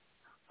good.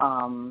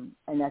 And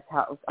that's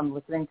how I'm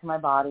listening to my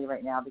body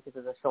right now because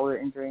of the shoulder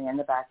injury and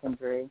the back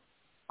injury.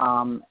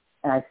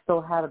 And I still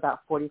have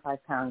about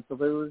 45 pounds to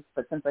lose.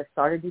 But since I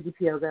started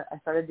DDP yoga,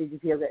 at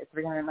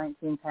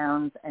 319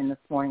 pounds, and this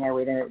morning I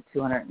weighed in at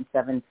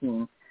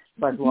 217.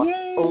 So I've lost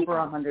over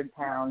 100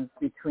 pounds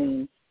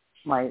between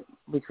my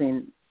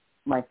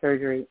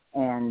surgery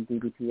and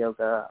DDP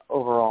yoga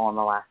overall in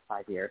the last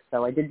 5 years.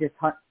 So I did just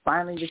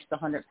finally reach the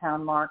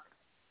 100-pound mark.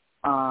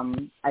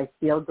 I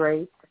feel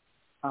great.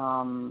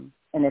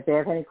 And if they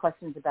have any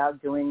questions about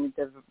doing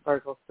the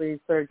vertical sleeve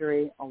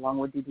surgery along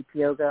with DDP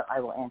yoga, I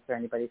will answer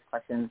anybody's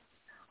questions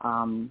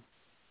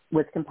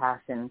with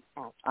compassion.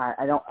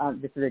 I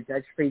don't. This is a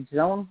judge-free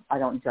zone. I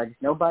don't judge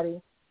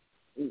nobody.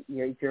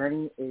 Your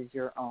journey is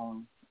your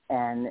own.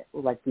 And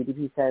like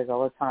DDP says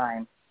all the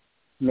time,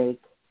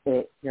 make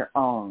it your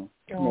own.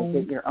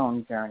 Make it your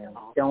own journey.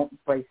 Don't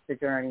base the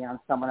journey on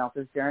someone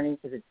else's journey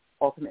because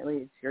ultimately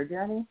it's your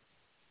journey,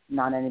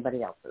 not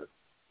anybody else's.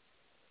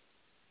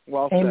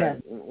 Well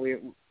Amen.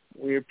 said.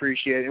 We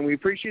appreciate it, and we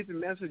appreciate the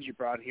message you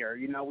brought here.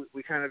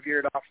 We kind of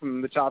veered off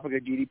from the topic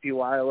of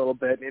DDPY a little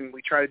bit, and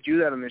we try to do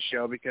that on this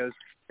show because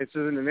this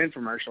isn't an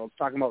infomercial. It's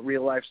talking about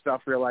real life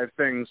stuff, real life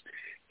things,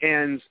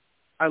 and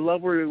I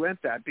love where we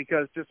went that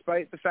because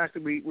despite the fact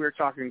that we were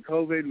talking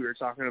COVID, we were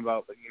talking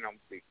about the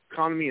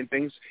economy and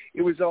things,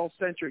 it was all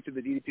centric to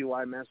the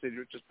DDPY message,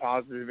 which is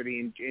positivity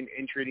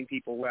and treating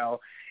people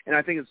well. And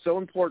I think it's so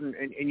important,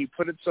 and you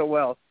put it so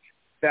well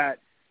that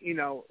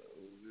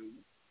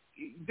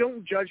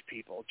don't judge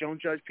people.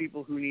 Don't judge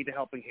people who need a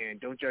helping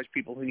hand. Don't judge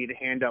people who need a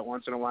handout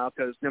once in a while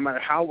because no matter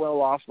how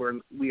well off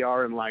we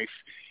are in life,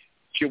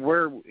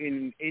 we're in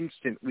an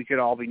instant we could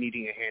all be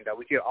needing a handout.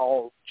 We could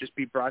all just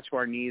be brought to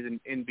our knees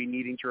and be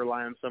needing to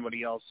rely on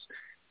somebody else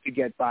to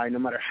get by no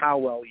matter how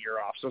well you're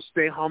off. So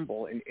stay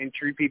humble and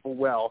treat people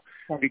well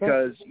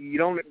because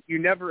you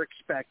never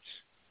expect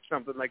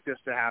something like this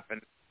to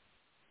happen.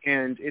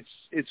 And it's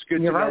good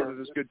to know that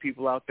there's good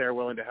people out there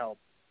willing to help.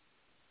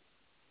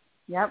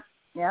 Yep.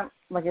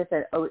 Like I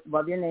said,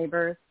 love your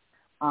neighbors,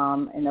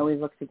 and always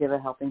look to give a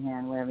helping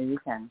hand wherever you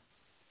can.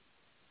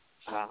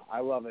 I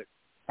love it.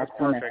 That's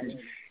perfect.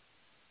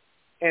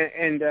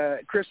 And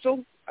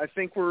Crystal, I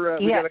think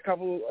we got a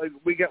couple.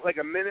 We got like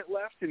a minute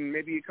left, and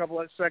maybe a couple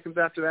of seconds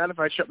after that if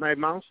I shut my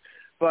mouth.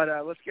 But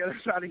let's get us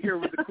out of here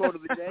with the quote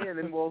of the day, and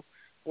then we'll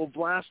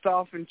blast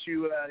off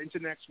into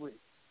next week.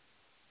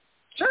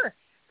 Sure.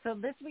 So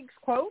this week's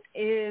quote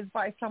is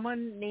by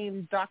someone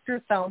named Dr.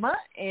 Thelma,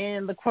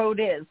 and the quote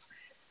is,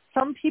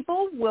 "Some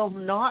people will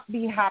not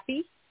be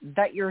happy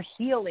that you're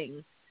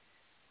healing.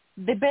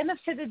 They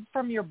benefited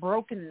from your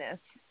brokenness.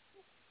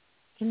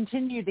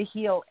 Continue to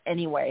heal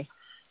anyway."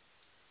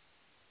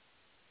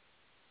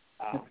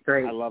 That's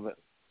great. I love it.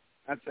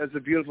 That's a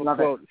beautiful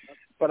quote.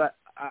 But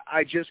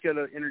I just got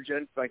to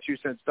interject my 2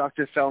 cents.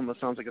 Dr. Thelma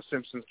sounds like a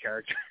Simpsons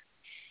character.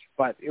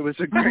 But it was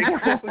a great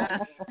quote.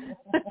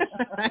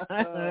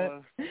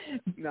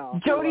 No,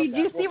 Jodi, do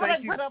you see what I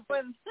put up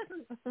with?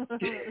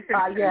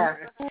 Yeah.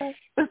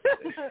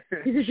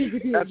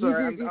 That's all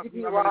right.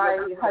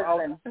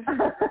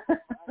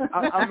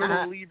 I'm going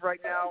to leave right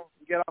now,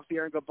 get off the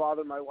air, and go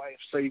bother my wife.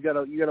 So you got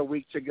a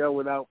week to go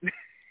without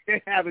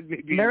having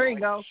me be. There you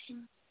go.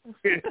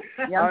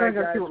 Yeah, I'm going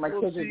to go see what my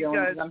kids are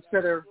doing. I'm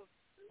sure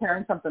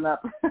tearing something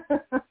up.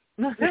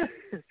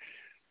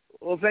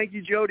 Well, thank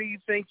you, Jodi.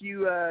 Thank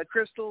you,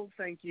 Crystal.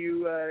 Thank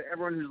you,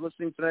 everyone who's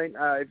listening tonight.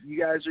 If you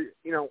guys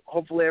are,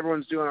 hopefully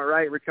everyone's doing all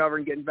right,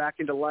 recovering, getting back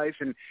into life,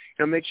 and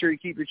make sure you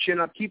keep your chin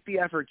up, keep the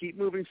effort, keep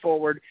moving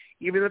forward.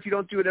 Even if you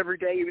don't do it every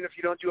day, even if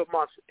you don't do it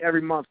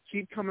every month,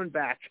 keep coming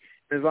back.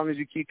 And as long as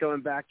you keep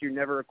coming back, you're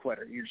never a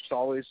quitter. You're just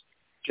always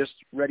just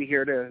ready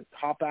here to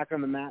hop back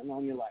on the mat and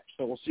on your life.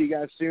 So we'll see you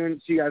guys soon.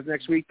 See you guys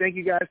next week. Thank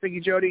you, guys. Thank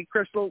you, Jodi,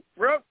 Crystal.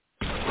 Rope.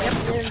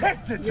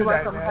 Checked it today,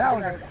 man. That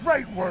was a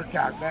great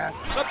workout, man.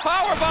 The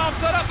power bomb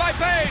set up by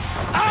Page.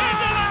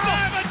 Into the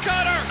Diamond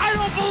Cutter. I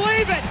don't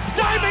believe it.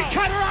 Diamond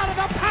Cutter out of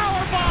the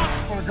power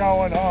bomb. We're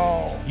going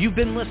home. You've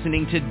been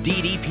listening to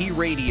DDP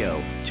Radio.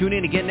 Tune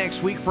in again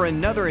next week for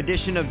another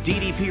edition of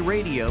DDP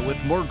Radio with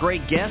more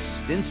great guests,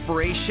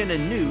 inspiration,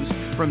 and news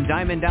from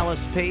Diamond Dallas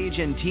Page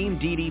and Team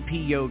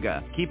DDP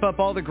Yoga. Keep up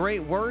all the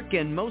great work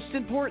and, most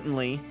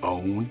importantly,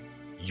 own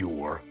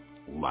your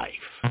life.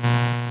 This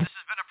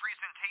has been a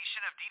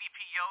presentation of DDP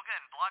Yoga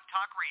and Blog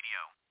Talk Radio.